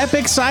Simpson's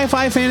epic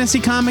sci-fi fantasy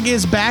comic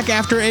is back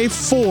after a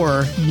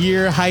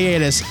 4-year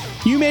hiatus.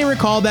 You may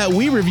recall that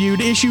we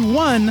reviewed issue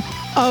 1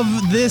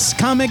 of this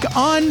comic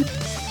on,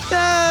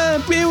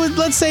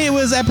 let's say it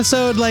was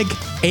episode like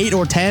 8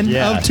 or 10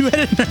 of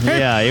Two-Headed Nerd.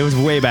 Yeah, it was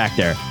way back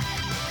there.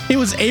 It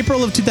was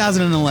April of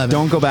 2011.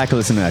 Don't go back and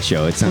listen to that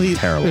show. It's not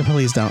terrible.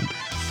 Please don't.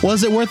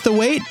 Was it worth the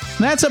wait?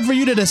 That's up for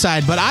you to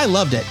decide, but I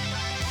loved it.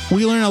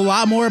 We learn a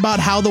lot more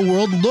about how the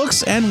world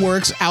looks and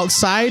works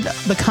outside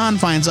the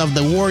confines of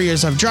the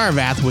Warriors of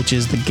Jarvath, which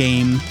is the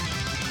game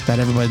that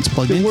everybody's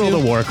plugged into. World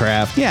of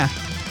Warcraft. Yeah.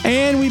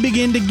 And we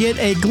begin to get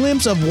a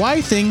glimpse of why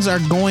things are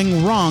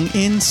going wrong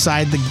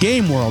inside the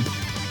game world.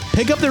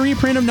 Pick up the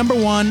reprint of number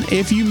 1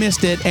 if you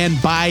missed it,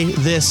 and buy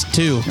this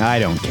too. I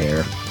don't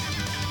care.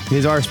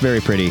 His art's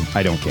very pretty.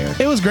 I don't care.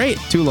 It was great.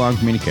 Too long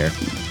for me to care.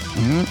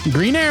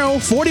 Green Arrow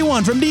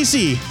 41 from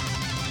DC.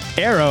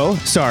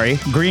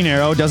 Green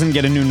Arrow doesn't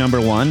get a new number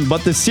 1,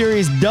 but the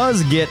series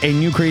does get a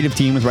new creative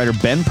team with writer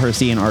Ben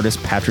Percy and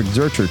artist Patrick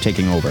Zurcher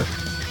taking over.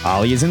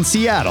 Ollie is in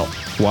Seattle.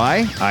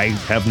 Why? I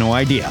have no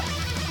idea.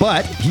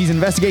 But he's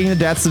investigating the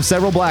deaths of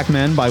several black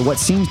men by what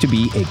seems to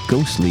be a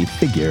ghostly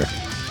figure.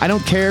 I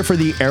don't care for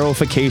the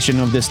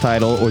arrowification of this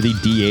title or the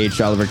de-aged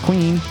Oliver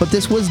Queen, but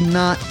this was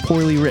not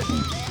poorly written.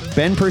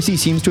 Ben Percy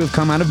seems to have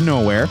come out of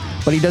nowhere,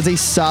 but he does a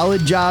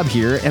solid job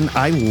here, and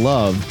I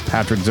love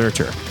Patrick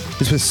Zurcher.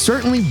 This was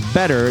certainly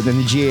better than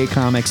the GA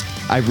comics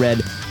I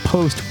read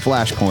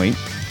post-Flashpoint,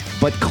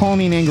 but call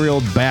me an angry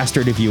old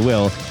bastard if you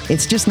will,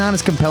 it's just not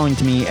as compelling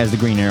to me as the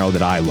Green Arrow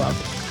that I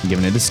loved. I'm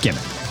giving it a skim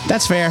it.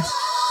 That's fair.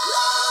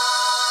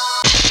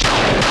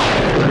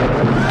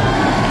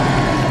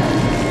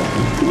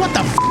 What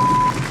the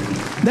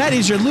f***? That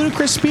is your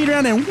ludicrous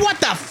speedrun, and what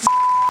the f***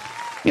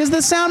 is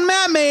the sound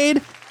Matt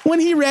made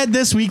when he read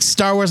this week's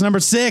Star Wars number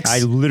 6? I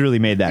literally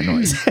made that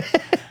noise.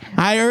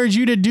 I urge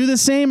you to do the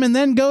same and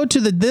then go to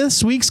the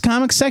This Week's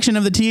Comics section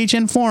of the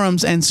THN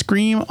forums and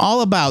scream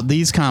all about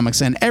these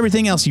comics and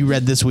everything else you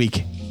read this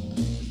week.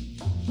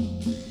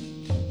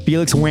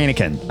 Felix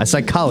Waniken, a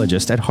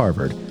psychologist at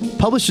Harvard,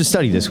 published a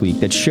study this week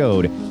that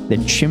showed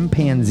that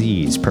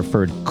chimpanzees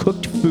preferred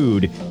cooked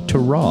food to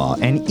raw,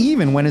 and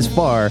even went as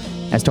far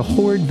as to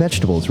hoard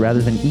vegetables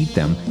rather than eat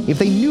them if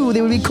they knew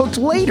they would be cooked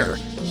later.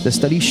 The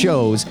study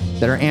shows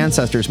that our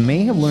ancestors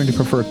may have learned to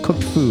prefer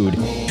cooked food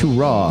to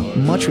raw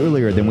much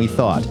earlier than we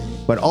thought,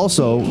 but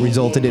also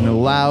resulted in a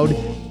loud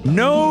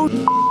no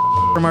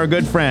from our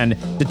good friend,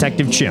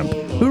 Detective Chimp,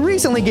 who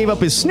recently gave up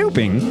his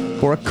snooping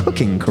for a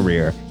cooking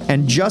career,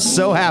 and just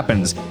so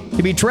happens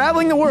to be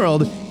traveling the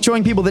world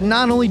showing people that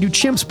not only do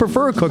chimps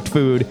prefer cooked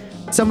food,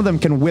 some of them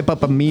can whip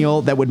up a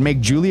meal that would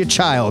make Julia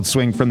Child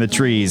swing from the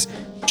trees.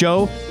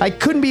 Joe, I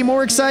couldn't be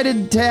more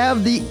excited to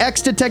have the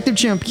ex-Detective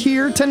Chimp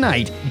here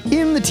tonight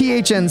in the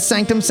THN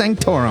Sanctum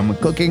Sanctorum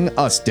cooking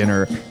us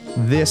dinner.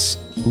 This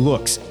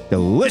looks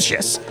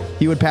delicious.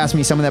 He would pass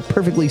me some of that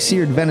perfectly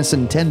seared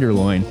venison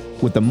tenderloin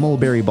with the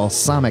mulberry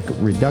balsamic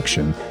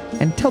reduction,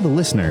 and tell the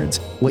listeners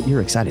what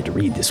you're excited to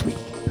read this week.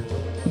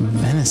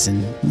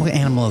 Venison? What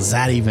animal is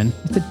that even?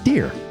 It's a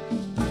deer.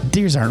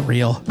 Deers aren't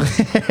real.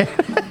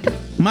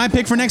 My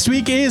pick for next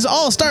week is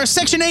All-Star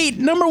Section 8,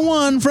 number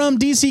 1 from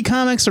DC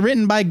Comics,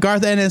 written by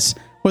Garth Ennis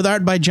with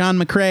art by John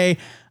McCrae.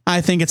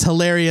 I think it's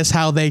hilarious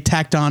how they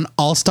tacked on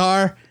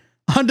All-Star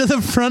onto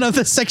the front of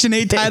the Section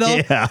 8 title.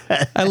 Yeah.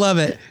 I love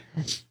it.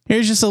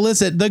 Here's your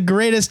solicit. The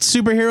greatest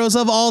superheroes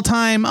of all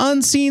time,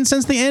 unseen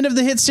since the end of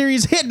the hit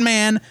series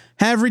Hitman,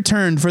 have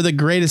returned for the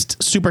greatest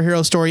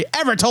superhero story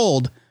ever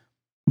told.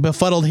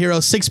 Befuddled hero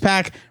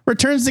Six-Pack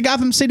returns to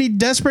Gotham City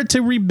desperate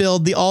to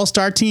rebuild the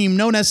all-star team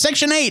known as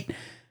Section 8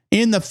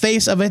 in the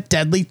face of a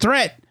deadly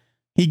threat.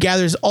 He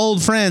gathers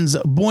old friends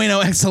Bueno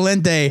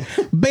Excelente,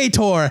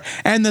 Bator,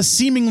 and the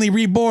seemingly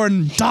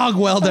reborn Dog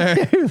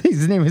Welder.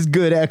 His name is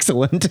Good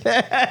Excellent.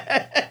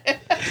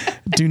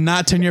 Do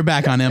not turn your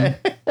back on him.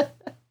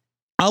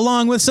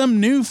 Along with some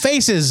new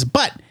faces,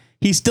 but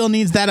he still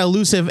needs that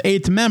elusive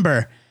 8th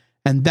member.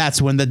 And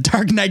that's when the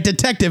Dark Knight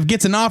detective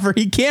gets an offer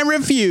he can't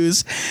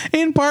refuse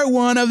in part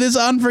 1 of this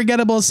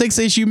unforgettable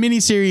 6-issue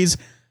miniseries.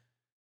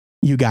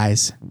 You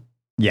guys.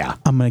 Yeah.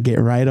 I'm going to get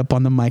right up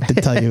on the mic to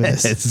tell you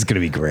this. This is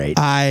going to be great.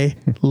 I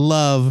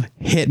love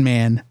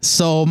Hitman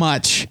so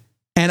much.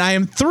 And I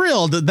am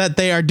thrilled that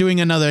they are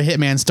doing another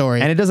Hitman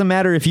story. And it doesn't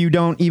matter if you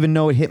don't even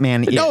know what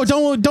Hitman is. No,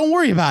 don't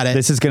worry about it.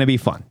 This is going to be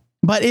fun.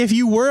 But if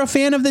you were a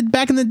fan of the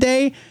back in the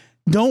day,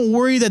 don't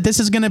worry that this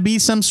is going to be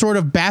some sort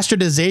of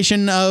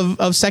bastardization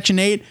of Section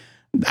 8.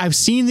 I've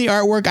seen the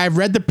artwork. I've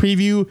read the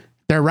preview.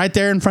 They're right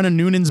there in front of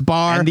Noonan's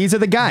bar. And these are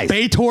the guys.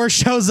 Bator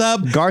shows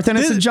up. Garth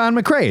Ennis and John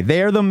McCrae.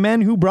 They are the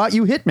men who brought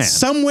you Hitman.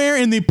 Somewhere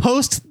in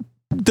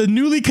the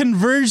newly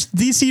converged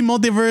DC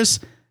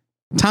multiverse,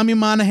 Tommy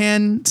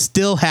Monahan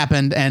still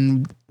happened,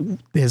 and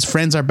his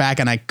friends are back,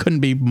 and I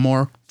couldn't be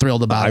more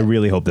thrilled about it. I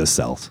really hope this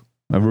sells.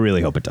 I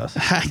really hope it does.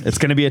 It's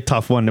going to be a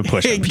tough one to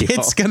push on people.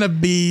 It's going to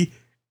be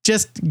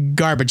just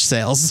garbage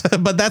sales,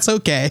 but that's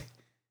okay.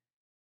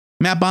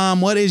 Matt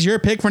Baum, what is your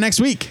pick for next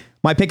week?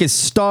 My pick is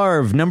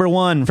Starve, number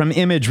 1 from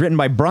Image, written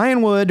by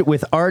Brian Wood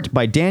with art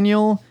by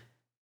Daniel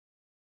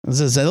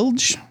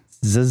Zazelj,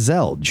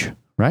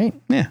 right?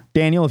 Yeah.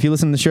 Daniel, if you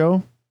listen to the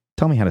show,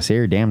 tell me how to say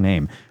your damn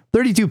name.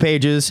 32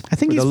 pages. I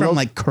think he's from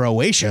like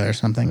Croatia or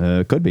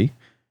something. Could be.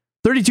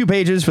 32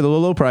 pages for the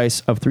low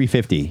price of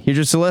 $3.50. Here's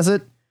your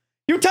solicit.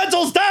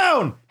 Utensils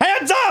down!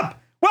 Hands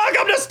up!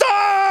 Welcome to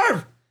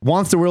Starve!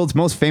 Once the world's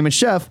most famous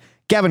chef,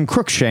 Gavin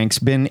Crookshank's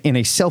been in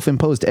a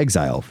self-imposed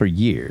exile for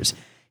years.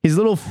 His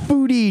little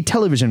foodie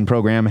television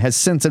program has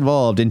since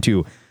evolved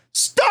into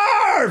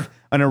Starve,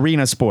 an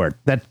arena sport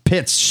that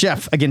pits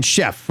chef against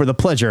chef for the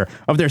pleasure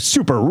of their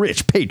super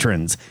rich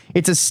patrons.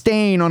 It's a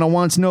stain on a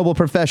once noble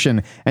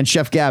profession, and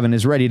Chef Gavin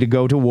is ready to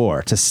go to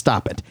war to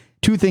stop it.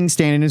 2 things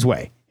stand in his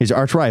way. His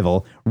arch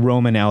rival,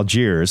 Roman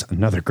Algiers,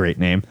 another great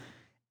name,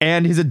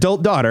 and his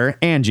adult daughter,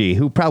 Angie,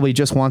 who probably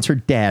just wants her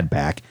dad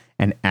back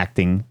and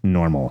acting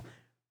normal.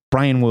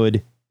 Brian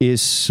Wood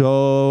is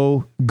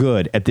so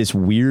good at this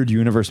weird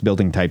universe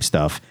building type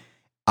stuff.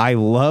 I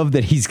love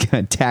that he's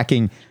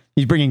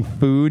bringing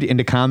food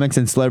into comics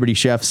and celebrity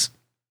chefs.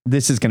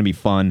 This is going to be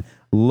fun.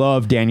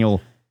 Love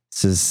Daniel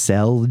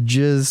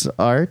Zazelj's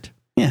art.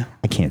 Yeah.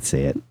 I can't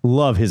say it.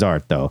 Love his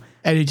art though.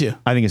 I do too.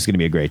 I think it's going to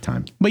be a great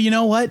time. But you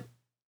know what?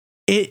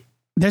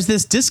 There's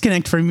this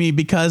disconnect for me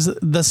because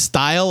the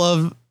style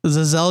of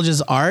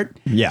Zazelj's art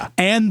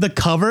and the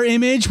cover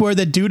image where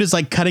the dude is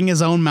like cutting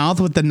his own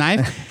mouth with the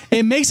knife,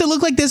 it makes it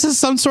look like this is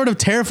some sort of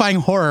terrifying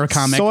horror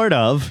comic. Sort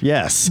of,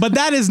 yes. But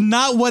that is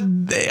not what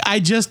I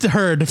just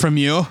heard from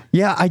you.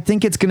 Yeah, I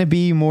think it's going to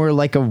be more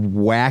like a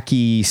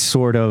wacky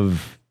sort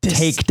of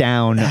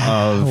takedown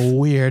of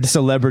weird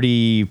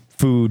celebrity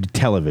food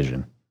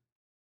television.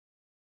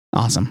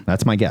 Awesome.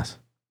 That's my guess.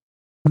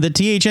 The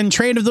THN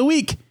trade of the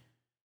week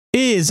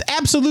is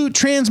Absolute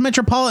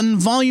Transmetropolitan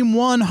Volume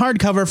 1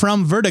 hardcover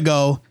from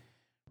Vertigo,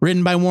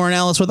 written by Warren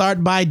Ellis with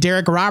art by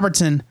Derek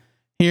Robertson.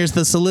 Here's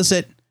the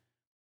solicit.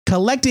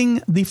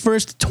 Collecting the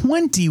first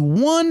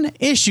 21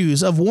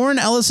 issues of Warren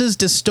Ellis's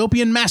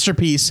dystopian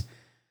masterpiece.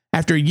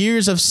 After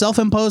years of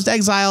self-imposed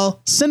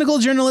exile, cynical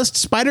journalist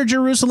Spider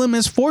Jerusalem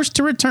is forced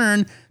to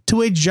return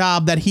to a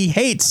job that he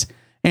hates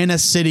and a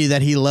city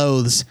that he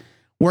loathes.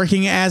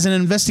 Working as an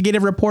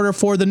investigative reporter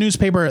for the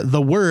newspaper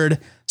The Word,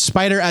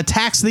 Spider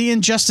attacks the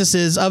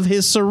injustices of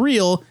his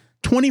surreal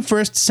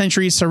 21st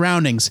century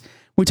surroundings.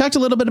 We talked a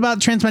little bit about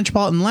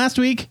Transmetropolitan last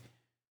week.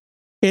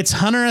 It's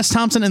Hunter S.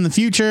 Thompson in the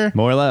future.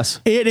 More or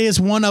less. It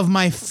is one of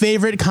my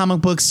favorite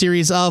comic book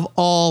series of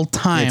all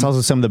time. It's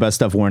also some of the best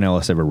stuff Warren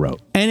Ellis ever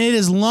wrote. And it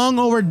is long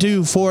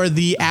overdue for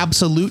the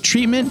absolute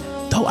treatment,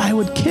 though I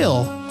would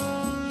kill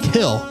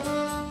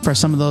for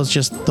some of those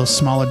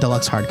smaller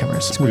deluxe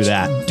hardcovers. Screw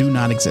that. Do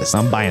not exist.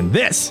 I'm buying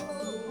this.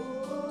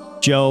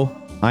 Joe,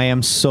 I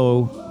am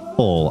so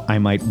full I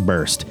might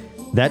burst.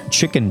 That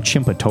chicken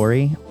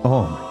chimpatori,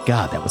 oh my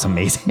God, that was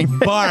amazing.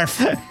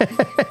 Barf.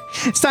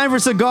 It's time for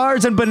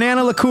cigars and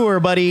banana liqueur,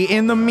 buddy.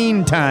 In the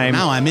meantime,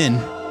 Now I'm in.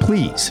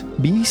 please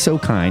be so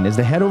kind as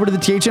to head over to the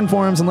THN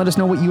forums and let us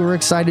know what you are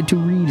excited to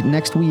read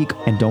next week.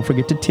 And don't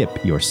forget to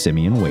tip your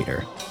simian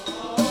waiter.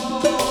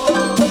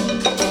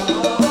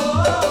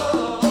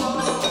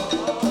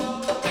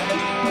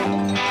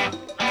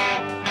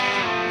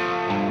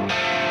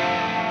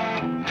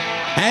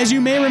 As you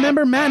may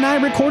remember, Matt and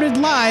I recorded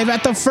live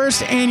at the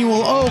first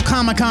annual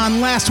Comic-Con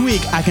last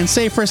week. I can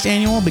say first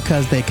annual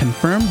because they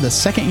confirmed the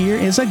second year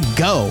is a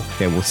go.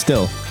 Okay, well,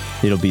 still,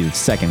 it'll be the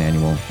second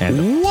annual.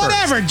 And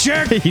Whatever,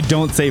 jerk! you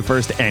don't say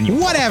first annual.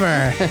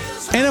 Whatever.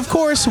 And of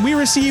course, we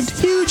received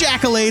huge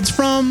accolades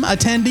from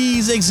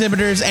attendees,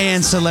 exhibitors,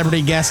 and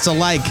celebrity guests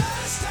alike.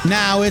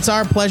 Now it's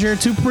our pleasure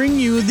to bring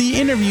you the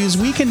interviews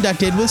we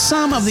conducted with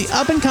some of the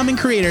up-and-coming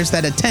creators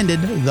that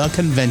attended the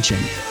convention.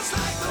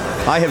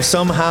 I have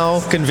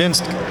somehow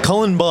convinced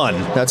Cullen Bunn,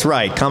 that's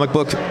right, comic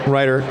book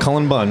writer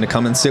Cullen Bunn, to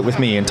come and sit with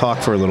me and talk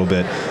for a little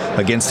bit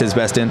against his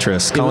best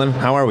interests. Cullen,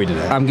 how are we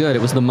today? I'm good.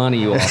 It was the money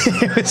you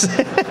offered.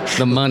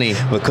 The money.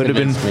 Well, couldn't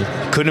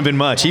have been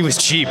much. He was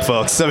cheap,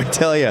 folks, let me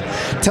tell you.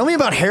 Tell me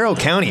about Harrow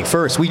County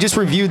first. We just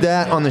reviewed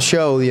that on the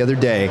show the other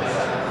day.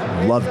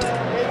 Loved it.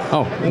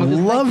 Oh, well,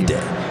 Loved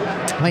it.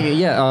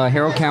 Yeah,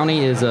 Harrow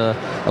County is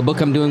a book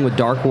I'm doing with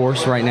Dark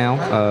Horse right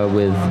now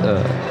with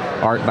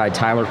art by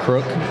Tyler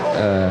Crook.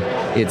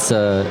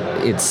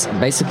 It's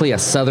basically a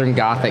Southern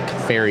Gothic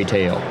fairy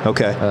tale.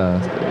 Okay.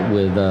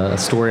 With a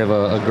story of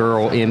a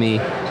girl, Emmy,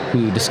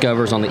 who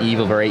discovers on the eve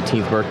of her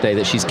 18th birthday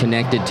that she's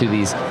connected to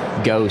these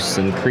ghosts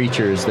and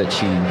creatures that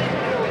she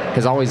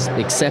has always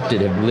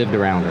accepted have lived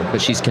around her,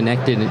 but she's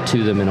connected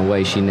to them in a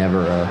way she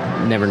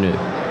never knew.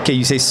 Okay,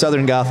 you say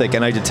Southern Gothic,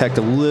 and I detect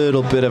a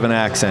little bit of an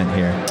accent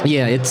here.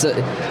 Yeah, it's.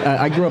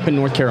 I grew up in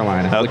North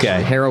Carolina. Okay.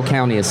 Which Harrow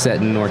County is set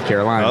in North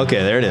Carolina.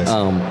 Okay, there it is.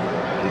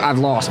 I've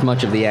lost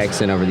much of the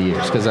accent over the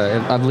years because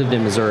I've lived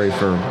in Missouri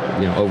for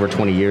over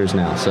 20 years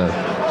now, so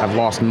I've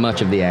lost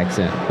much of the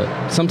accent.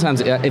 But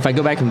sometimes if I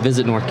go back and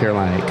visit North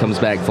Carolina, it comes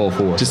back full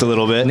force. Just a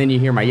little bit. And then you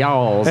hear my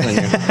y'alls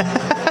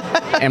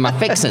and my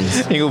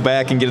fixins. You go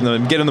back and get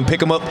in the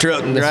pick 'em up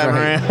truck and drive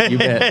around. You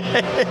bet.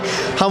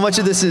 How much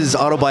of this is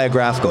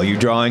autobiographical? You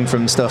drawing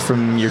from stuff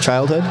from your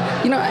childhood?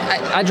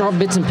 I draw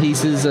bits and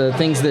pieces,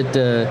 things that,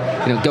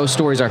 ghost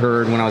stories I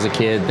heard when I was a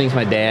kid, things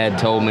my dad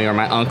told me or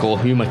my uncle,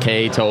 Hugh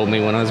McKay, told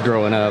me when I was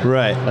growing up.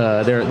 Right.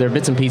 There are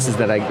bits and pieces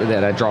that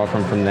I draw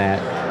from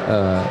that.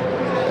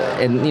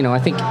 And I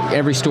think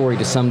every story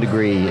to some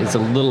degree is a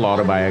little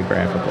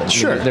autobiographical.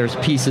 Sure. There's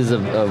pieces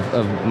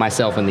of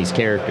myself in these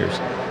characters.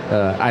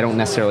 I don't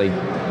necessarily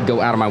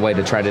go out of my way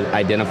to try to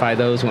identify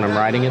those when I'm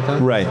writing it, though.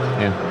 Right.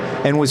 Yeah.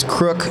 And was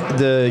Crook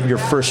your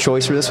first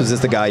choice for this? Was this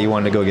the guy you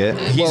wanted to go get?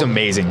 He's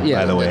amazing,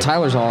 by the way.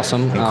 Tyler's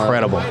awesome.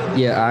 Incredible.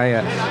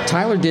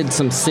 Tyler did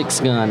some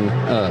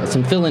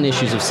some fill-in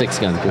issues of Six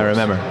Gun. I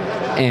remember.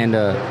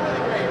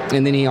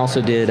 And then he also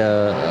did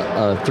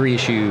a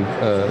 3-issue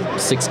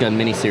Six Gun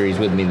miniseries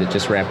with me that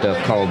just wrapped up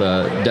called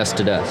Dust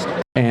to Dust.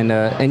 And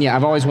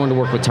I've always wanted to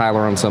work with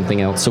Tyler on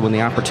something else. So when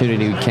the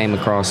opportunity came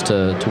across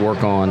to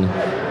work on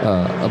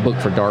a book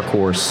for Dark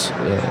Horse,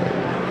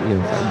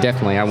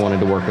 definitely I wanted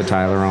to work with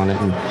Tyler on it,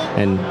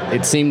 and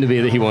it seemed to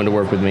be that he wanted to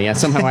work with me.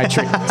 Somehow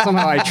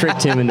I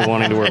tricked him into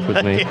wanting to work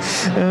with me.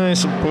 I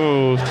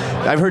suppose.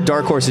 I've heard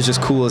Dark Horse is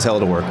just cool as hell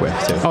to work with,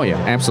 too. Oh yeah,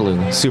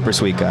 absolutely. Super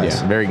sweet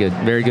guys. Yeah,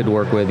 very good to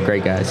work with.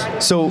 Great guys.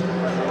 So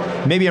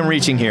maybe I'm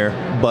reaching here,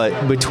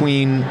 but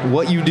between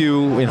what you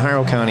do in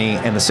Harrow County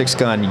and the Six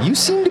Gun, you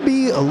seem to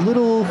be a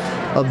little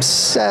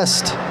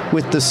obsessed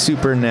with the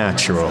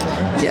supernatural.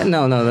 Yeah,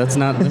 no, that's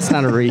not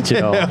a reach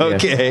at all.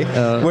 Okay.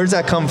 Where does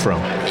that come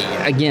from?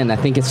 Again, I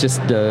think it's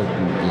just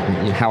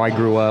how I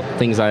grew up,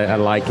 things I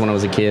liked when I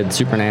was a kid,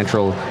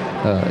 supernatural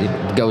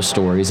ghost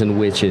stories and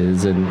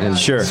witches and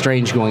Sure.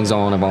 strange goings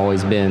on have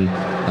always been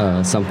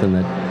something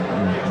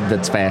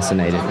that's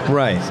fascinating.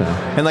 Right. So.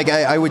 And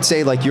I would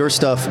say your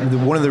stuff,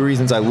 one of the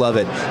reasons I love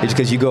it is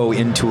because you go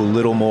into a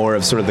little more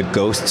of sort of the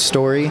ghost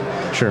story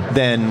Sure.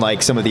 than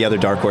some of the other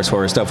Dark Horse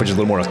horror stuff, which is a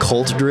little more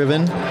occult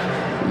driven.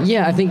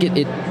 Yeah, I think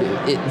it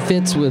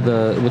fits with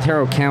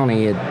Harrow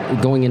County.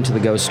 Going into the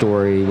ghost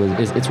story,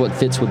 it's what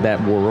fits with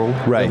that world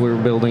Right. that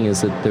we're building.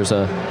 Is that there's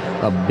a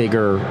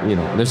bigger,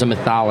 there's a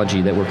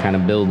mythology that we're kind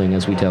of building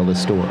as we tell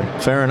this story.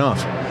 Fair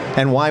enough.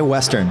 And why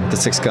Western, the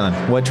Sixth Gun?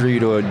 What drew you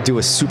to do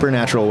a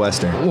supernatural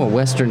Western? Well,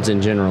 Westerns in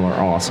general are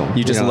awesome.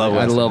 You just love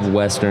Westerns. I love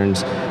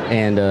Westerns,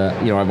 and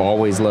I've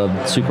always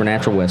loved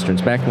supernatural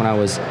Westerns. Back when I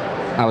was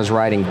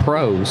writing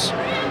prose,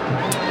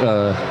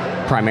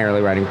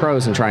 primarily writing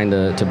prose and trying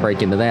to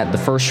break into that, the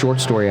first short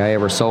story I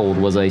ever sold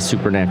was a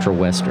supernatural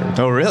Western.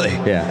 Oh, really?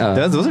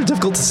 Yeah. Those are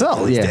difficult to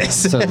sell these days.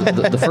 So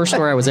the first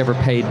story I was ever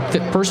paid,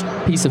 first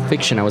piece of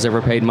fiction I was ever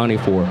paid money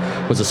for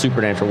was a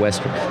supernatural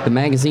Western. The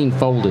magazine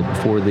folded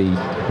before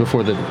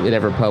it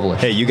ever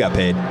published. Hey, you got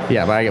paid.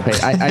 Yeah, but I got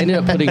paid. I ended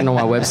up putting it on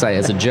my website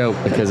as a joke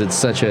because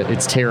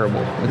it's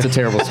terrible. It's a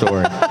terrible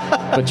story.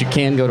 But you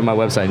can go to my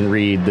website and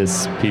read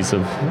this piece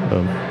of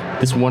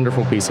this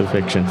wonderful piece of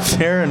fiction.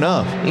 Fair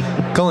enough.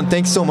 Colin,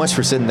 thanks so much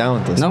for sitting down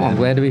with us. No, man. I'm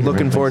glad to be here.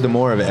 Looking forward to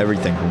more of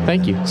everything.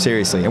 Thank you.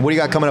 Seriously. And what do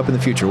you got coming up in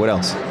the future? What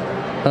else?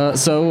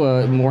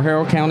 More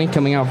Harrow County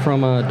coming out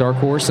from Dark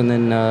Horse, and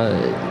then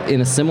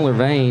in a similar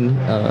vein,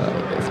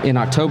 in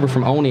October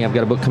from Oni, I've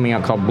got a book coming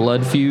out called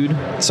Blood Feud.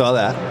 Saw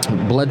that.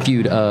 Blood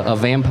Feud, a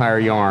vampire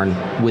yarn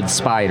with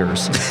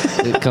spiders.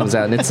 It comes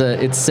out, and it's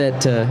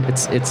set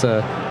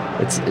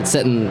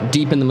in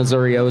deep in the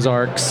Missouri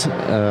Ozarks.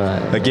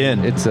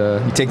 Again, it's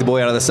you take the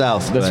boy out of the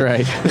South. That's but.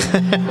 right.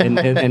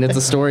 and it's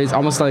a story. It's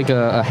almost like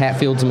a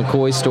Hatfields and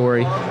McCoy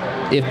story,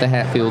 if the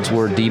Hatfields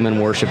were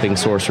demon-worshipping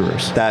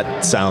sorcerers.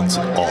 That sounds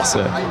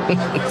awesome.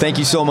 Thank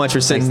you so much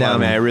for sitting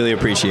down, man. I really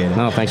appreciate it.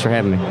 No, thanks for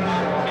having me.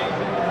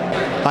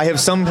 I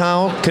have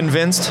somehow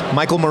convinced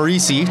Michael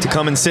Morisi to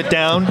come and sit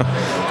down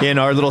in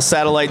our little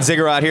satellite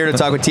ziggurat here to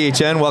talk with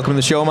THN. Welcome to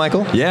the show,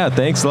 Michael. Yeah,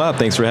 thanks a lot.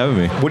 Thanks for having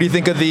me. What do you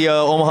think of the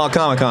Omaha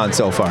Comic Con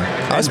so far?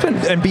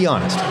 And be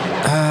honest.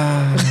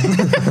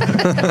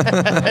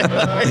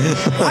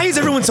 Why is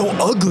everyone so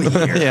ugly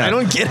here? Yeah. I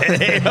don't get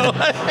it.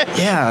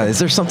 Yeah, is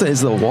there something?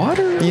 Is the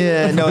water?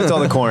 Yeah, no, it's all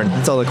the corn.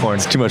 It's all the corn.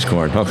 It's too much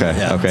corn. Okay,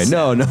 Yeah. okay.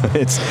 No,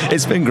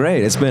 it's been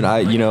great. It's been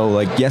like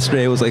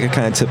yesterday was like a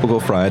kind of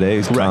typical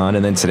Friday con,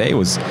 and then today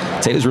was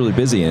really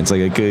busy, and it's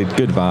like a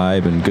good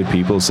vibe and good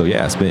people. So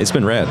yeah, it's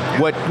been rad.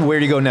 Where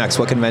do you go next?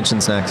 What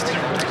convention's next?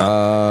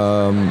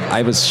 I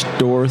have a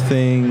store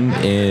thing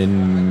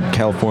in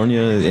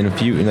California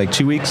in like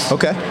 2 weeks.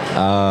 Okay.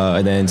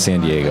 And then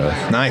San Diego.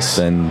 Nice.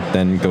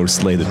 Then go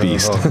slay the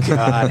beast. Oh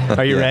God.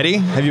 Are you ready?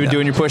 Have you been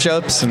doing your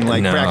push-ups and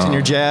like practicing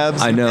your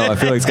jabs? I know. I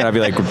feel like it's gotta be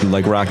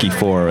like Rocky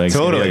IV. Like, it's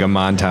gonna be like a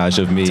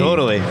montage of me.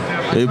 Totally.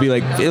 It'll be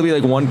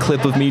like one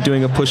clip of me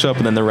doing a push-up,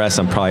 and then the rest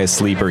I'm probably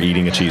asleep or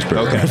eating a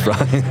cheeseburger. Okay.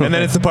 And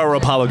then it's the part where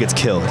Apollo gets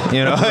killed.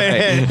 You know.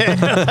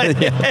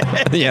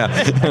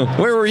 Yeah.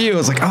 Where were you? I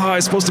was like, I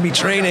was supposed to be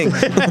training.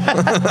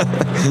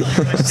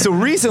 So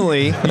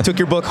recently, you took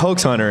your book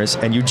Hoax Hunters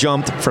and you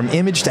jumped from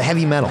Image to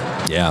Heavy Metal.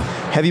 Yeah.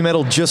 Heavy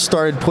Metal just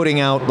started putting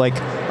out like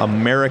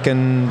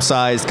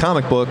American-sized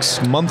comic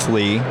books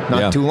monthly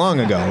not too long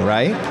ago,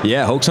 right?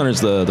 Yeah, Hoax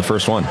Hunters the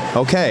first one.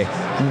 Okay.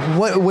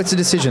 What's the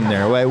decision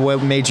there?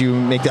 What made you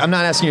make I'm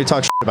not asking you to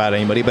talk shit about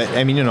anybody, but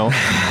I mean,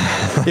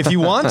 if you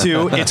want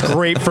to, it's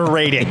great for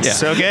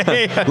ratings,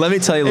 okay? Let me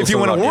tell you a little if you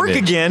want to work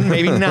again,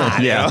 maybe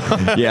not.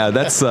 Yeah. Yeah,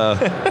 that's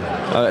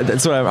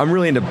what I'm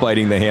really into,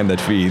 biting the hand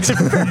that feeds.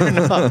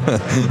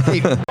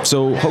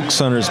 So Hoax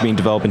Hunters being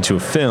developed into a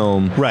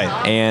film. Right.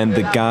 And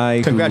the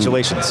guy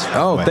Congratulations.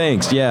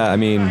 Thanks. Yeah, I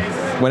mean,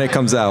 when it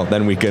comes out,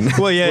 then we'll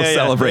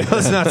celebrate.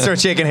 Let's not start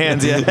shaking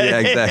hands yet. Yeah,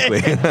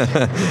 exactly.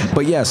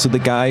 But yeah, so the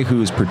guy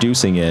who's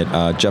producing it,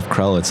 Jeff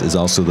Krelitz, is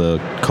also the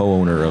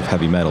co-owner of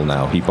Heavy Metal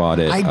now. He bought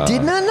it. I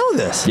did not know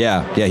this.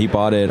 Yeah, he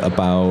bought it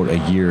about a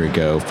year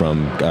ago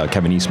from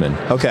Kevin Eastman.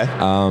 Okay.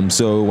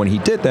 So when he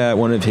did that,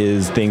 one of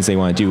his things they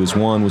want to do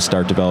was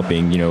start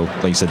developing,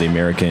 like you said, the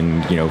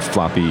American,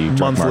 floppy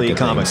monthly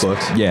comic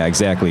books. Yeah,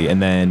 exactly.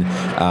 And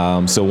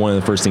then, so one of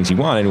the first things he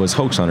wanted was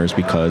Hoax Hunters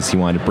because he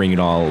wanted to bring it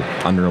all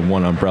under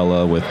one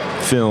umbrella with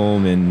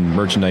film and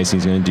merchandise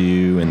he's going to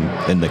do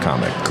and the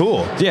comic.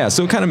 Cool. Yeah,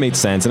 so it kind of made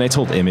sense. And I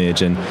told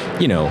Image, and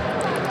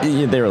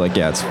they were like,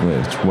 yeah, it's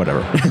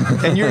whatever.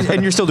 and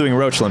you're still doing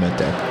Roach Limit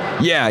there.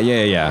 Yeah.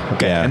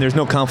 Okay. Yeah. And there's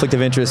no conflict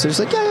of interest. There's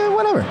like, yeah,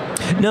 whatever.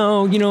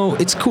 No,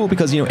 it's cool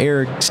because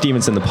Eric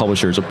Stevenson, the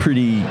publisher, is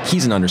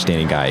he's an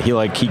understanding guy.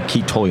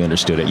 He totally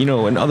understood it.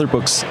 And other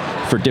books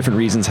for different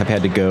reasons have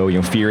had to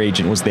go. Fear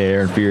Agent was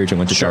there, and Fear Agent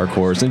went to Dark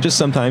Horse, and just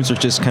sometimes there's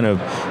just kind of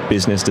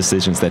business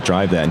decisions that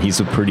drive that. And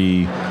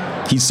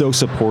he's so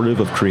supportive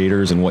of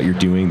creators and what you're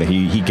doing that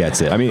he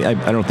gets it. I mean,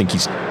 I don't think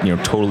he's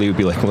totally would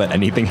be like let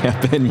anything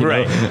happen,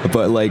 right?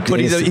 But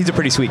he's a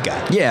pretty sweet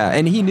guy. Yeah,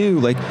 and he knew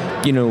like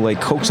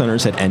Hoax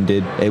Hunters had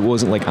ended. It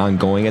wasn't like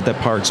ongoing at that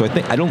part. So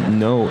I don't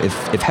know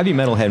if Heavy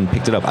Metal hadn't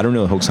picked it up. I don't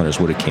know if Hoax Hunters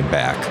would have came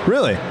back.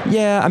 Really?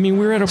 Yeah. I mean,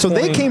 we were at a point. So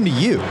they came to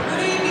you.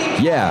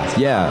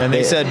 Yeah. And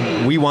they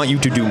said, we want you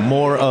to do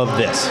more of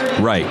this.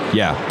 Right.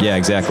 Yeah,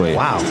 exactly.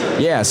 Wow.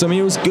 Yeah, so I mean,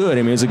 it was good.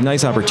 I mean, it was a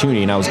nice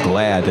opportunity, and I was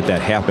glad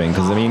that happened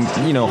because, I mean,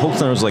 Hoax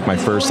Hunters was like my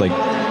first, like,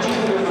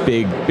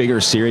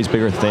 bigger series,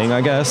 bigger thing,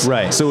 I guess.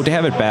 Right. So to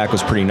have it back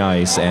was pretty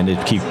nice, and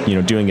to keep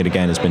doing it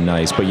again has been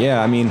nice. But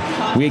yeah, I mean,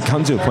 we had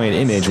come to a point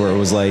in Image where it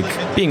was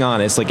like, being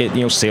honest, like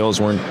sales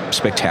weren't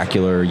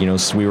spectacular.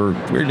 So we were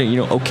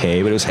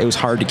okay, but it was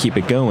hard to keep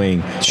it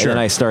going. Sure. And then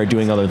I started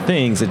doing other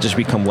things that just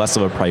become less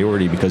of a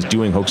priority because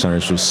doing Hoax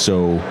Hunters was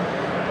so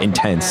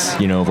intense,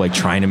 of like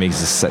trying to make it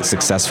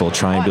successful,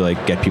 trying to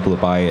like get people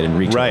to buy it and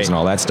retailers and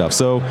all that stuff.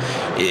 So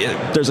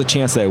there's a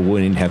chance that I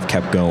wouldn't have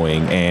kept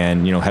going,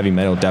 and Heavy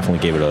Metal definitely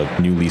gave it a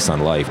new lease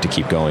on life to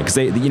keep going because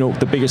they,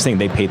 the biggest thing,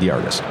 they paid the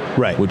artist,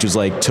 right, which was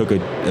like took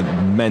a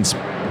immense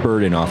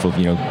burden off of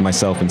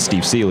myself and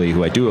Steve Seeley,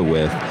 who I do it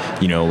with.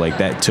 Like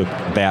that took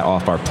that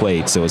off our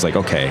plate. So it was like,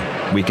 okay,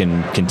 we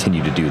can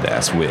continue to do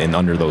this and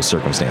under those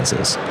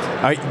circumstances.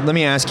 All right, let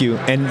me ask you,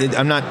 and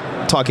I'm not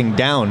talking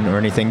down or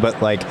anything,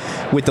 but like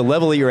with the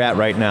level that you're at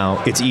right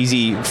now, it's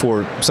easy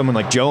for someone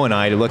like Joe and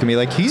I to look at me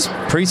like, he's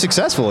pretty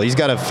successful. He's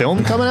got a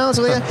film coming out.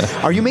 So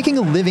are you making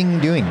a living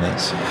doing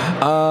this?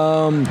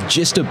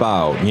 Just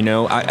about.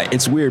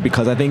 It's weird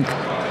because I think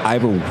I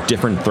have a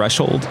different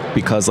threshold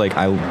because like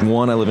I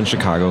live in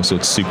Chicago, so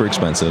it's super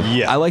expensive.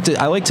 Yeah. I like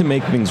to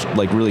make things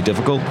like really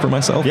difficult for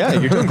myself. Yeah,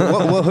 you're doing good.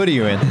 What hood are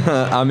you in?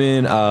 I'm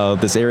in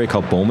this area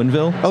called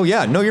Bowmanville. Oh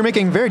yeah, no, you're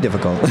making very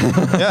difficult.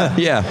 Yeah,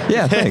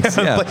 yeah, thanks.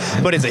 Yeah,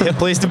 but it's a hip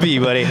place to be,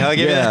 buddy. I'll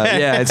give you that.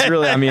 Yeah, it's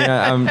really. I mean,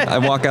 I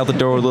walk out the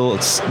door with a little,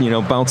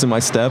 bounce in my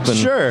step, and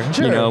sure.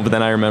 But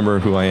then I remember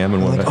who I am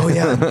and what. Like, oh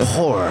yeah, I'm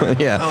poor.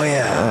 Yeah. Oh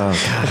yeah.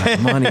 Oh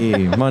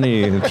God,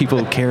 money.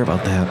 People care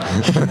about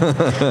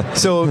that.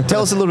 So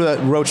tell us a little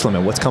about Roach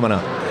Limit. What's coming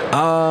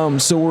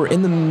up? So we're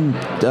in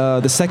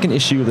the second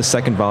issue of the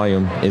second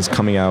volume is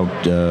coming out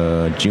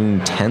June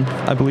 10th,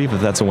 I believe,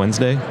 if that's a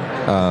Wednesday.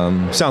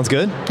 Sounds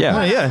good.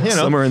 Yeah, yeah.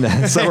 Somewhere in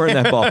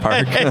that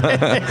ballpark.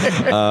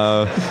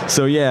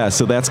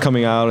 So that's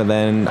coming out, and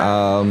then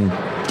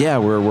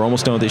we're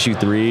almost done with issue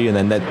 3, and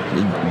then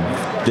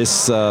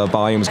this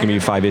volume is going to be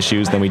 5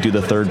 issues. Then we do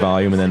the third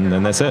volume, and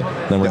then that's it.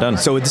 Then we're done.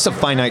 So this is a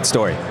finite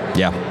story.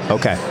 Yeah.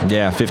 Okay.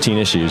 Yeah, 15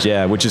 issues.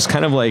 Yeah, which is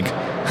kind of like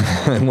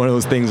one of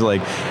those things.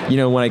 Like,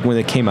 when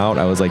it came out,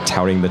 I was like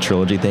touting the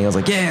trilogy thing. I was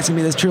like, yeah, it's gonna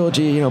be this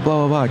trilogy. Blah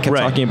blah blah. I kept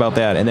talking about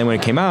that, and then when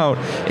it came out,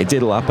 it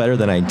did a lot better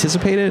than I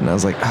anticipated, and I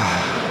was like,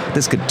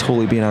 this could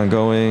totally be an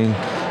ongoing.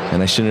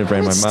 And I shouldn't have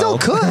ran my mouth. Still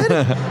could.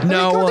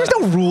 No, there's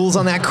no rules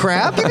on that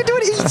crap. You can do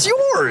it. It's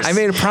yours. I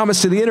made a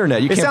promise to the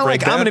internet. It's not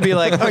like I'm going to be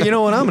like, oh, you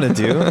know what I'm going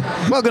to do?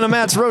 Welcome to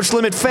Matt's Roach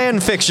Limit fan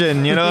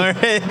fiction.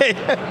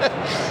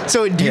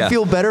 So do you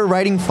feel better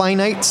writing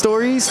finite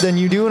stories than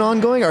you do an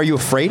ongoing? Are you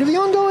afraid of the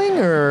ongoing,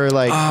 or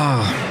like?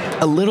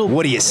 A little.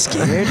 What, are you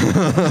scared?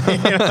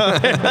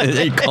 Are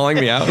you calling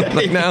me out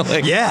now?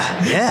 Like,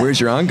 yeah. Where's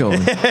your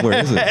ongoing? Where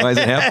is it? Why does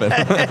it happen?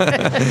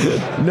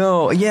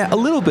 No, a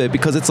little bit,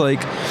 because it's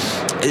like,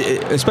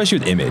 especially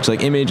with Image.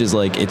 Like, Image is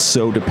like, it's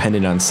so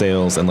dependent on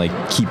sales and like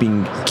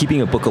keeping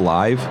a book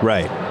alive.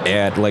 Right.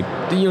 At like,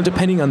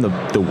 depending on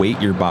the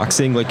weight you're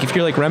boxing. Like, if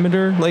you're like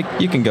Remender, like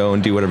you can go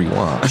and do whatever you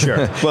want.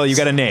 Sure. Well, you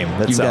got a name.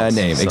 You got a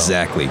name, so.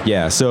 Exactly.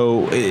 Yeah.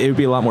 So it would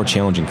be a lot more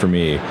challenging for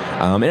me,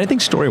 and I think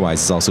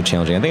story-wise is also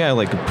challenging. I think I have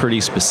like pretty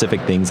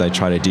specific things I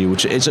try to do,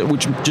 which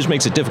just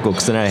makes it difficult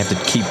because then I have to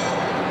keep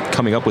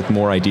coming up with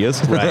more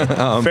ideas. Right.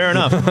 Fair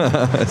enough.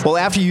 Well,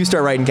 after you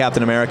start writing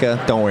Captain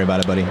America, don't worry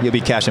about it, buddy. You'll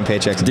be cashing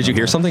paychecks. Did you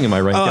hear something? Am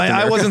I right?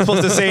 I wasn't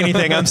supposed to say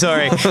anything. I'm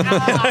sorry.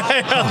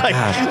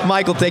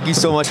 Michael, thank you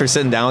so much for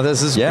sitting down with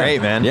us. This is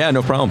great, man. Yeah,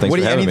 no problem. Thanks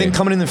for having anything me.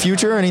 coming in the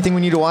future? Anything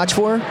we need to watch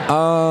for?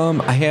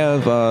 I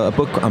have a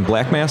book on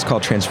Black Mask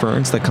called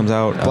Transference that comes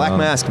out. Black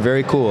Mask,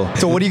 very cool.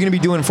 So what are you going to be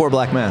doing for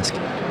Black Mask?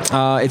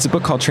 It's a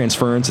book called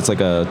Transference. It's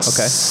like a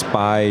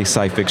spy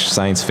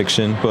science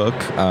fiction book.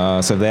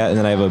 So that, and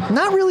then I have a...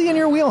 Not really in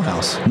your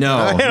wheelhouse.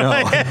 No.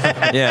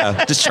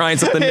 Yeah, just trying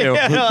something new.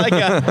 Yeah, no,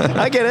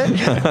 I get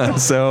it.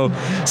 So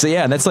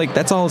yeah, that's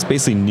all. It's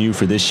basically new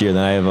for this year.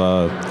 Then I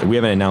have we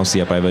haven't announced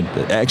yet, but I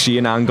have actually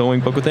an ongoing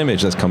book with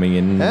Image that's coming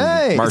in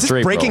March or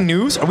April. Breaking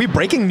news? Are we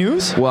breaking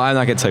news? Well, I'm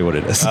not gonna tell you what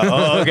it is.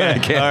 Oh,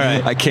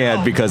 okay. I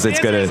can't because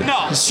it's gonna.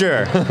 No.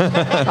 Sure.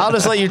 I'll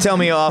just let you tell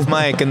me off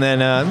mic, and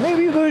then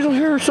maybe you guys will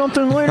hear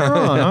something later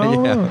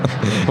on. Yeah.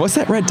 What's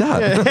that red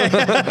dot?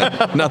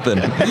 Nothing.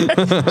 No,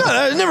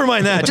 never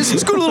mind that. Just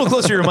scoot a little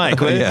closer to your mic,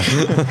 will you? Yeah.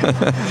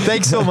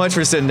 Thanks so much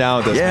for sitting down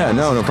with us. Yeah,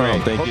 no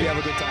problem. Thank Hope you. you have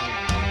a good time.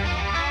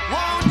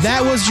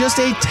 That was just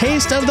a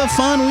taste of the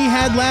fun we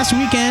had last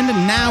weekend.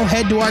 Now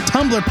head to our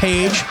Tumblr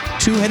page,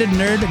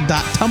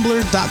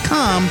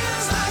 twoheadednerd.tumblr.com,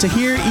 to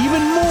hear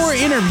even more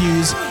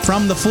interviews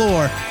from the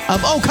floor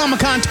of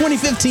Comic-Con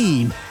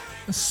 2015.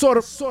 Sort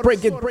of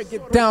break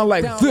it down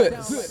like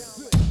this.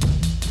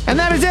 And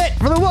that is it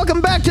for the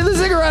Welcome Back to the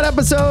Ziggurat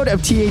episode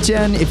of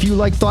THN. If you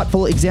like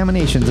thoughtful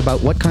examinations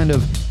about what kind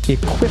of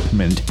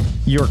equipment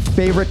your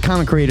favorite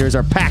comic creators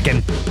are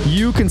packing,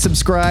 you can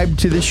subscribe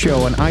to this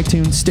show on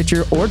iTunes,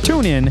 Stitcher, or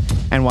TuneIn.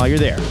 And while you're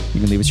there, you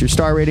can leave us your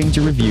star ratings,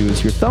 your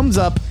reviews, your thumbs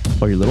up,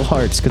 or your little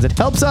hearts, because it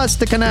helps us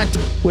to connect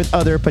with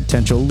other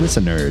potential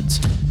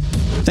listeners.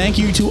 Thank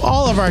you to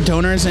all of our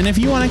donors, and if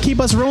you want to keep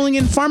us rolling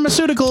in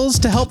pharmaceuticals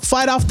to help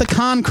fight off the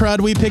con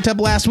crud we picked up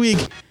last week,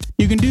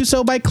 you can do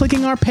so by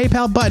clicking our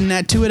PayPal button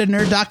at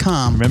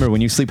twoheadednerd.com. Remember,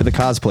 when you sleep with a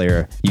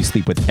cosplayer, you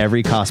sleep with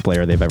every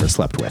cosplayer they've ever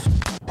slept with.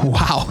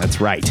 Wow.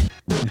 That's right.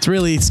 It's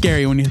really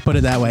scary when you put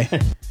it that way.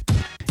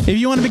 If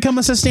you want to become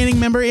a sustaining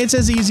member, it's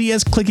as easy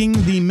as clicking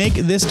the Make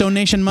This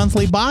Donation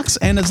Monthly box,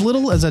 and as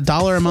little as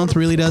 $1 a month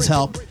really does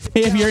help.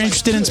 If you're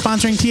interested in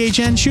sponsoring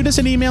THN, shoot us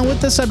an email with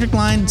the subject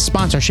line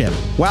sponsorship.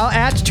 While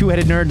at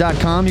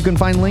twoheadednerd.com, you can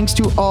find links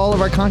to all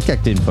of our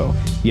contact info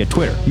via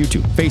Twitter,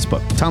 YouTube,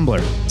 Facebook, Tumblr,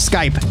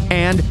 Skype,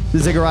 and the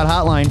Ziggurat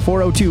hotline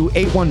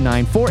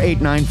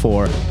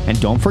 402-819-4894. And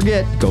don't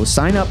forget, go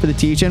sign up for the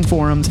THN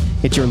forums.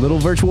 It's your little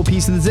virtual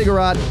piece of the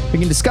Ziggurat. We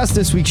can discuss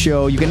this week's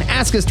show. You can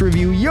ask us to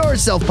review your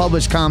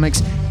self-published comics,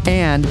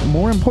 and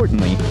more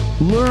importantly,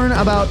 learn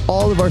about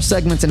all of our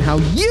segments and how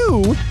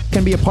you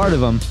can be a part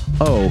of them.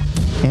 Oh,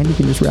 and you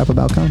can just rap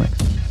about comics.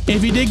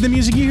 If you dig the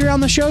music you hear on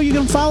the show, you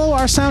can follow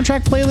our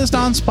soundtrack playlist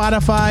on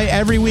Spotify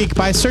every week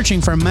by searching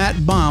for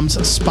Matt Baum's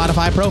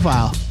Spotify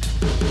profile.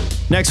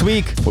 Next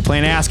week, we're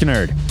playing Ask a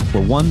Nerd,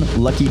 where one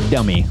lucky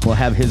dummy will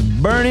have his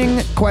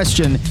burning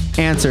question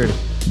answered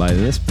by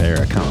this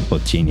pair of comic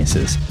book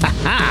geniuses.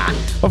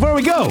 Before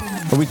we go,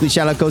 our weekly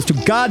shout out goes to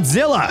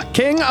Godzilla,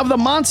 King of the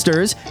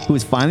Monsters, who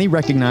is finally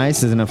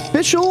recognized as an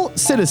official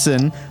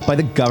citizen by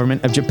the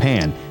government of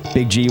Japan.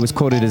 Big G was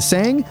quoted as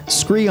saying,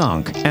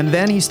 "Screonk," and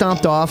then he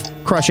stomped off,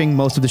 crushing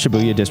most of the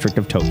Shibuya district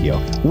of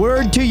Tokyo.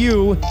 Word to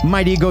you,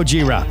 mighty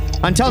Gojira.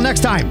 Until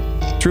next time,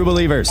 true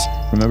believers,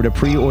 remember to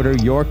pre-order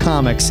your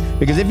comics,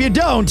 because if you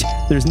don't,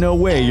 there's no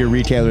way your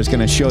retailer is going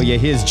to show you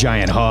his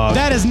giant hog.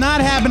 That is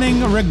not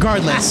happening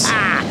regardless.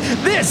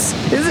 This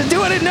is a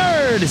Two-Headed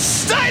Nerd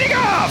signing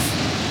off!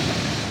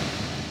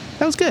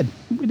 That was good.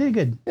 We did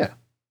good. Yeah.